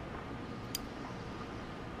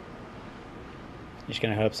 Just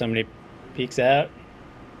gonna hope somebody peeks out.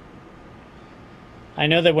 I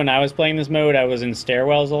know that when I was playing this mode, I was in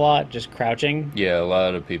stairwells a lot, just crouching. yeah, a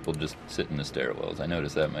lot of people just sit in the stairwells. I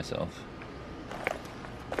noticed that myself.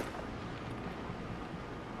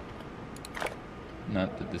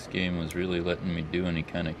 Not that this game was really letting me do any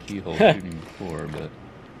kind of keyhole shooting before, but...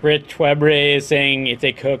 Rich Webre is saying it's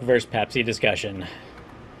a Coke versus Pepsi discussion.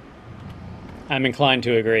 I'm inclined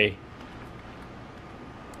to agree.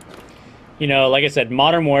 You know, like I said,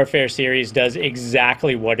 Modern Warfare series does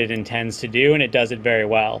exactly what it intends to do, and it does it very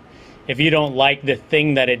well. If you don't like the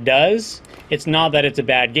thing that it does, it's not that it's a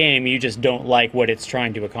bad game, you just don't like what it's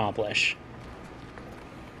trying to accomplish.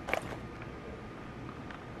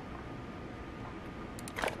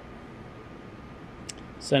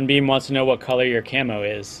 Sunbeam wants to know what color your camo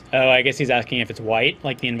is. Oh, I guess he's asking if it's white,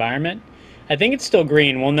 like the environment. I think it's still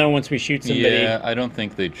green. We'll know once we shoot somebody. Yeah, I don't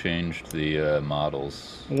think they changed the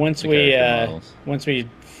models. Once the we models. once we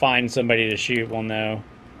find somebody to shoot, we'll know.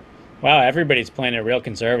 Wow, everybody's playing it real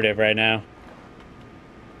conservative right now.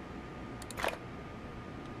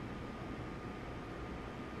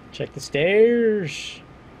 Check the stairs.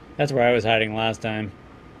 That's where I was hiding last time.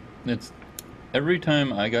 It's every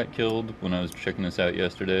time I got killed when I was checking this out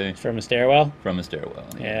yesterday. From a stairwell? From a stairwell.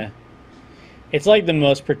 Yeah. It's like the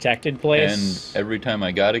most protected place. And every time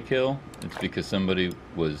I got a kill, it's because somebody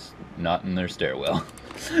was not in their stairwell.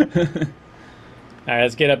 Alright,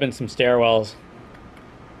 let's get up in some stairwells.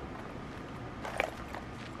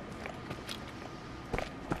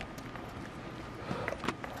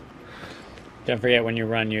 Don't forget when you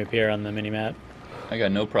run, you appear on the minimap. I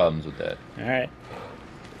got no problems with that. Alright.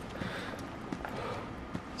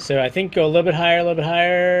 So I think go a little bit higher, a little bit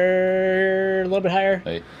higher, a little bit higher.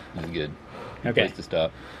 Wait, this is good. Okay. Place to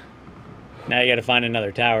stop. Now you gotta find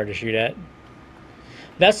another tower to shoot at.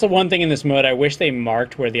 That's the one thing in this mode, I wish they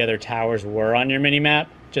marked where the other towers were on your minimap,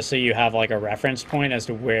 just so you have like a reference point as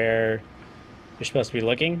to where you're supposed to be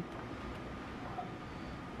looking.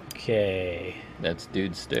 Okay. That's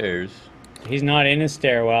dude's stairs. He's not in his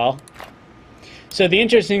stairwell. So the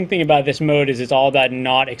interesting thing about this mode is it's all about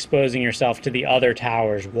not exposing yourself to the other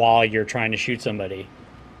towers while you're trying to shoot somebody.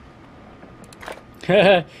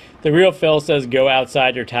 The real Phil says go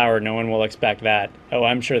outside your tower, no one will expect that. Oh,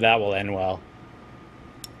 I'm sure that will end well.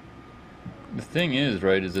 The thing is,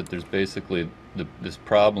 right, is that there's basically this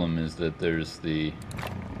problem is that there's the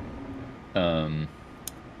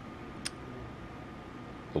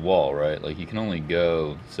wall, right? Like you can only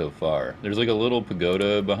go so far. There's like a little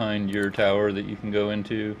pagoda behind your tower that you can go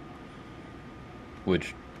into,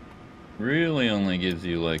 which really only gives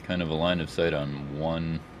you like kind of a line of sight on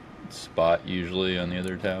one spot usually on the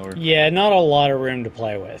other tower. Yeah, not a lot of room to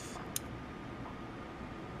play with.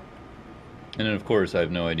 And then of course I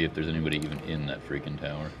have no idea if there's anybody even in that freaking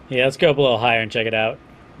tower. Yeah, let's go up a little higher and check it out.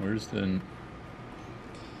 Where's the...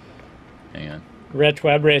 Hang on. Rich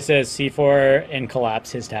Webray says C4 and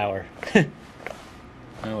collapse his tower.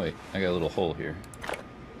 Oh wait, I got a little hole here.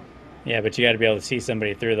 Yeah, but you got to be able to see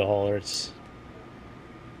somebody through the hole or it's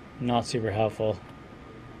not super helpful.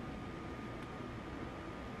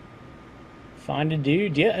 Find a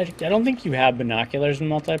dude. Yeah, I don't think you have binoculars in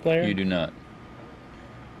multiplayer. You do not.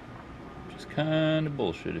 Which is kind of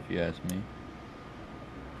bullshit if you ask me.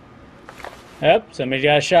 Oh, somebody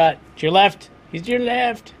got a shot. To your left. He's to your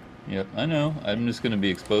left. Yep, I know. I'm just going to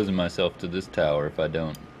be exposing myself to this tower if I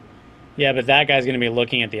don't. Yeah, but that guy's going to be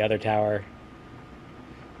looking at the other tower.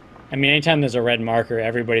 I mean, anytime there's a red marker,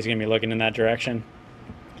 everybody's going to be looking in that direction.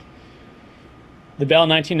 The Bell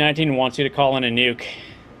 1919 wants you to call in a nuke.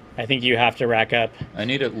 I think you have to rack up. I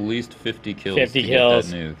need at least 50 kills 50 to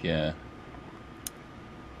kills. get that nuke, yeah.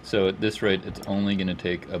 So at this rate, it's only going to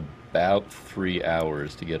take about 3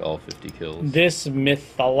 hours to get all 50 kills. This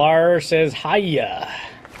Mythalar says, hiya.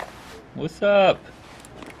 What's up?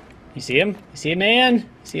 You see him? You see a man? You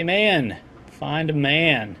see a man. Find a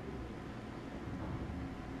man.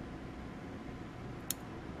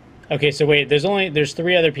 Okay, so wait, there's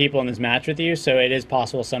 3 other people in this match with you, so it is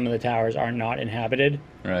possible some of the towers are not inhabited.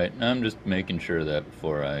 Right, I'm just making sure of that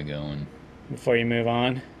before I go and... Before you move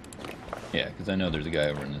on. Yeah, because I know there's a guy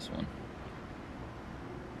over in this one.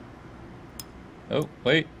 Oh,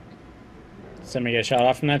 wait. Somebody get shot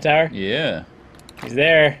off from that tower? Yeah. He's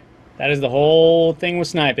there. That is the whole thing with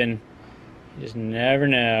sniping. You just never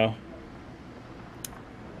know.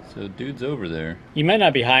 So dude's over there. You might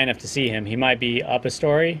not be high enough to see him. He might be up a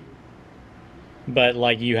story. But,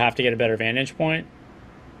 like, you have to get a better vantage point.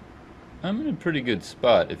 I'm in a pretty good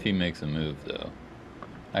spot if he makes a move, though.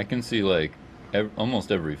 I can see, like,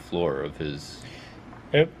 almost every floor of his...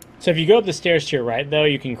 Yep. So if you go up the stairs to your right, though,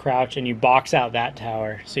 you can crouch and you box out that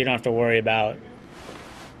tower. So you don't have to worry about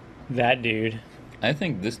that dude. I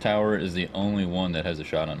think this tower is the only one that has a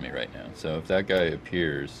shot on me right now. So if that guy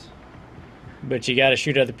appears... But you gotta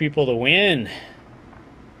shoot other people to win.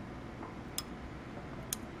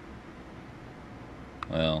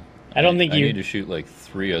 Well, I don't think I you need to shoot like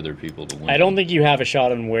 3 other people to win. I don't think you have a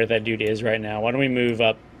shot on where that dude is right now. Why don't we move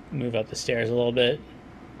up the stairs a little bit?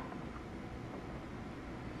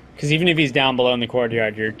 Because even if he's down below in the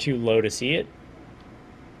courtyard, you're too low to see it.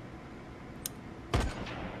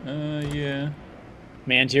 Yeah.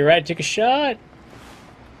 Man to your right took a shot.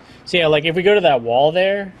 So yeah, like if we go to that wall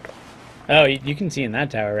there, oh, you can see in that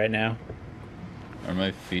tower right now. Are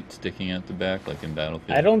my feet sticking out the back like in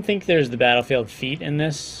Battlefield? I don't think there's the Battlefield feet in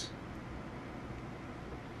this.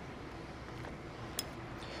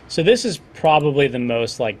 So this is probably the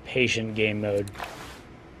most like patient game mode.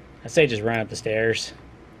 I say just run up the stairs.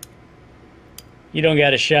 You don't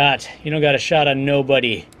got a shot. You don't got a shot on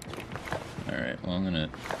nobody. Alright, well I'm gonna...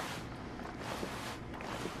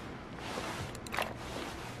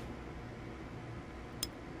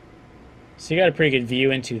 So you got a pretty good view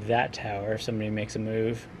into that tower if somebody makes a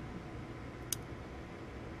move.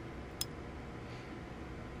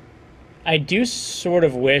 I do sort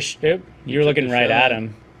of wish... Oop, you were took looking a right shot. at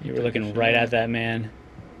him. You were looking right at that man.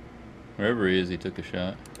 Wherever he is, he took a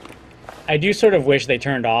shot. I do sort of wish they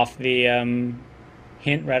turned off the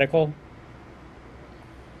hint reticle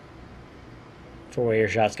for where your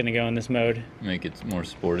shot's going to go in this mode. Make it more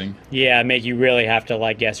sporting. Yeah, make you really have to,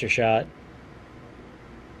 like, guess your shot.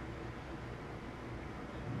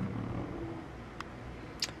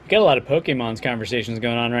 Got a lot of Pokemon's conversations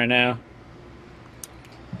going on right now.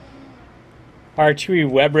 R2E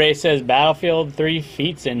Web Ray says Battlefield 3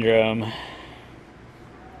 feet syndrome.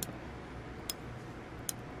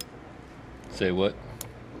 Say what?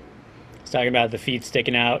 He's talking about the feet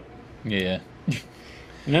sticking out. Yeah.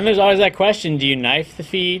 And then there's always that question, do you knife the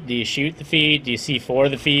feet? Do you shoot the feet? Do you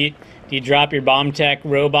C4 the feet? Do you drop your bomb tech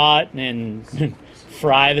robot and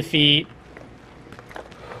fry the feet?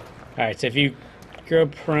 Alright, so if you go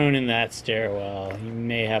prone in that stairwell, you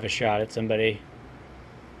may have a shot at somebody.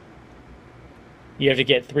 You have to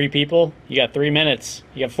get 3 people. You got 3 minutes.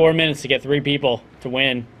 You got 4 minutes to get 3 people to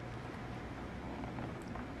win.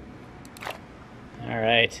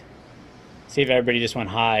 Alright. See if everybody just went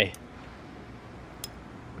high.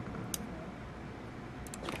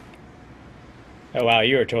 Oh wow,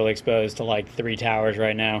 you are totally exposed to like 3 towers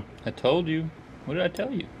right now. I told you. What did I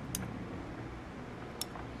tell you?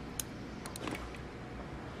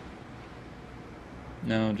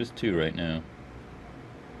 No, just 2 right now.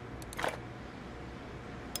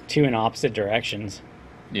 2 in opposite directions.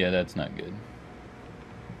 Yeah, that's not good.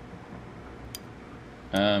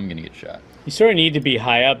 I'm gonna get shot. You sort of need to be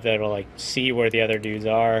high up though to like see where the other dudes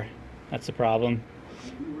are. That's the problem.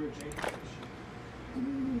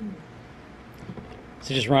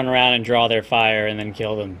 So just run around and draw their fire and then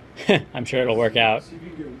kill them. I'm sure it'll work out. See if you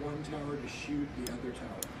can get one tower to shoot the other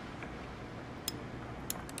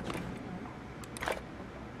tower.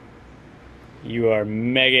 You are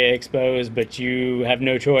mega exposed, but you have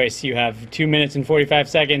no choice. You have 2 minutes and 45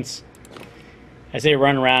 seconds. I say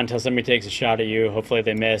run around until somebody takes a shot at you. Hopefully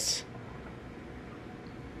they miss.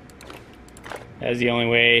 That's the only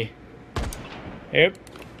way. Yep,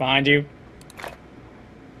 behind you.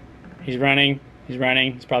 He's running. He's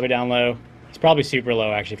running. He's probably down low. He's probably super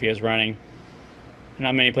low, actually, if he was running.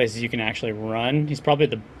 Not many places you can actually run. He's probably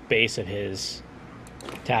at the base of his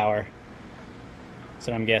tower. That's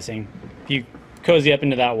what I'm guessing. If you cozy up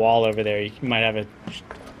into that wall over there, you might have a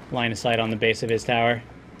line of sight on the base of his tower.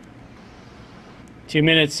 2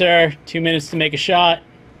 minutes, sir. 2 minutes to make a shot.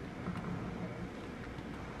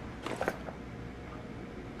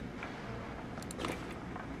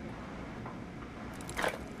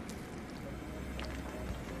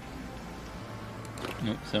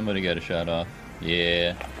 Nope, somebody got a shot off.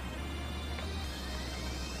 Yeah.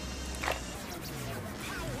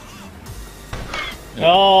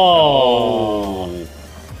 Oh.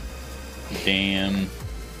 Damn.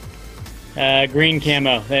 Green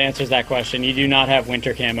camo. That answers that question. You do not have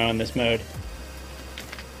winter camo in this mode.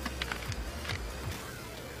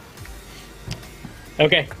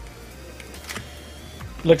 Okay.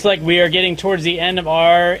 Looks like we are getting towards the end of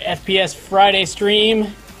our FPS Friday stream.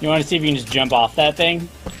 You want to see if you can just jump off that thing?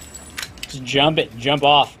 Just jump it. Jump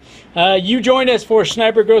off. You joined us for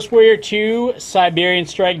Sniper Ghost Warrior 2 Siberian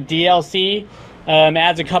Strike DLC.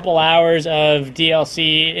 Adds a couple hours of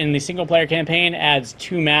DLC in the single-player campaign. Adds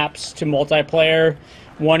 2 maps to multiplayer.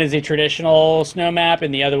 One is a traditional snow map,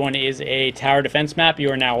 and the other one is a tower defense map you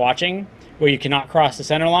are now watching, where you cannot cross the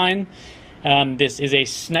center line. This is a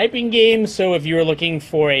sniping game, so if you are looking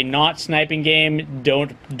for a not sniping game,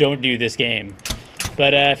 don't do this game.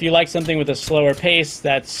 But if you like something with a slower pace,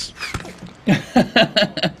 that's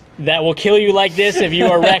that will kill you like this. If you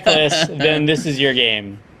are reckless, then this is your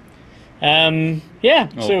game. Yeah.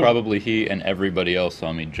 Well, so probably he and everybody else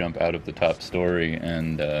saw me jump out of the top story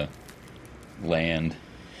and land.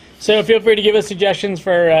 So feel free to give us suggestions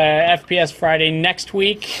for FPS Friday next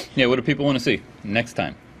week. Yeah, what do people want to see next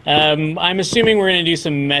time? I'm assuming we're going to do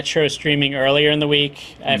some Metro streaming earlier in the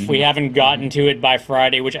week. If we haven't gotten to it by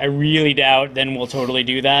Friday, which I really doubt, then we'll totally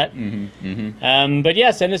do that. But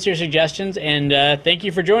yeah, send us your suggestions, and thank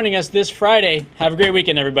you for joining us this Friday. Have a great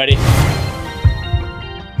weekend, everybody.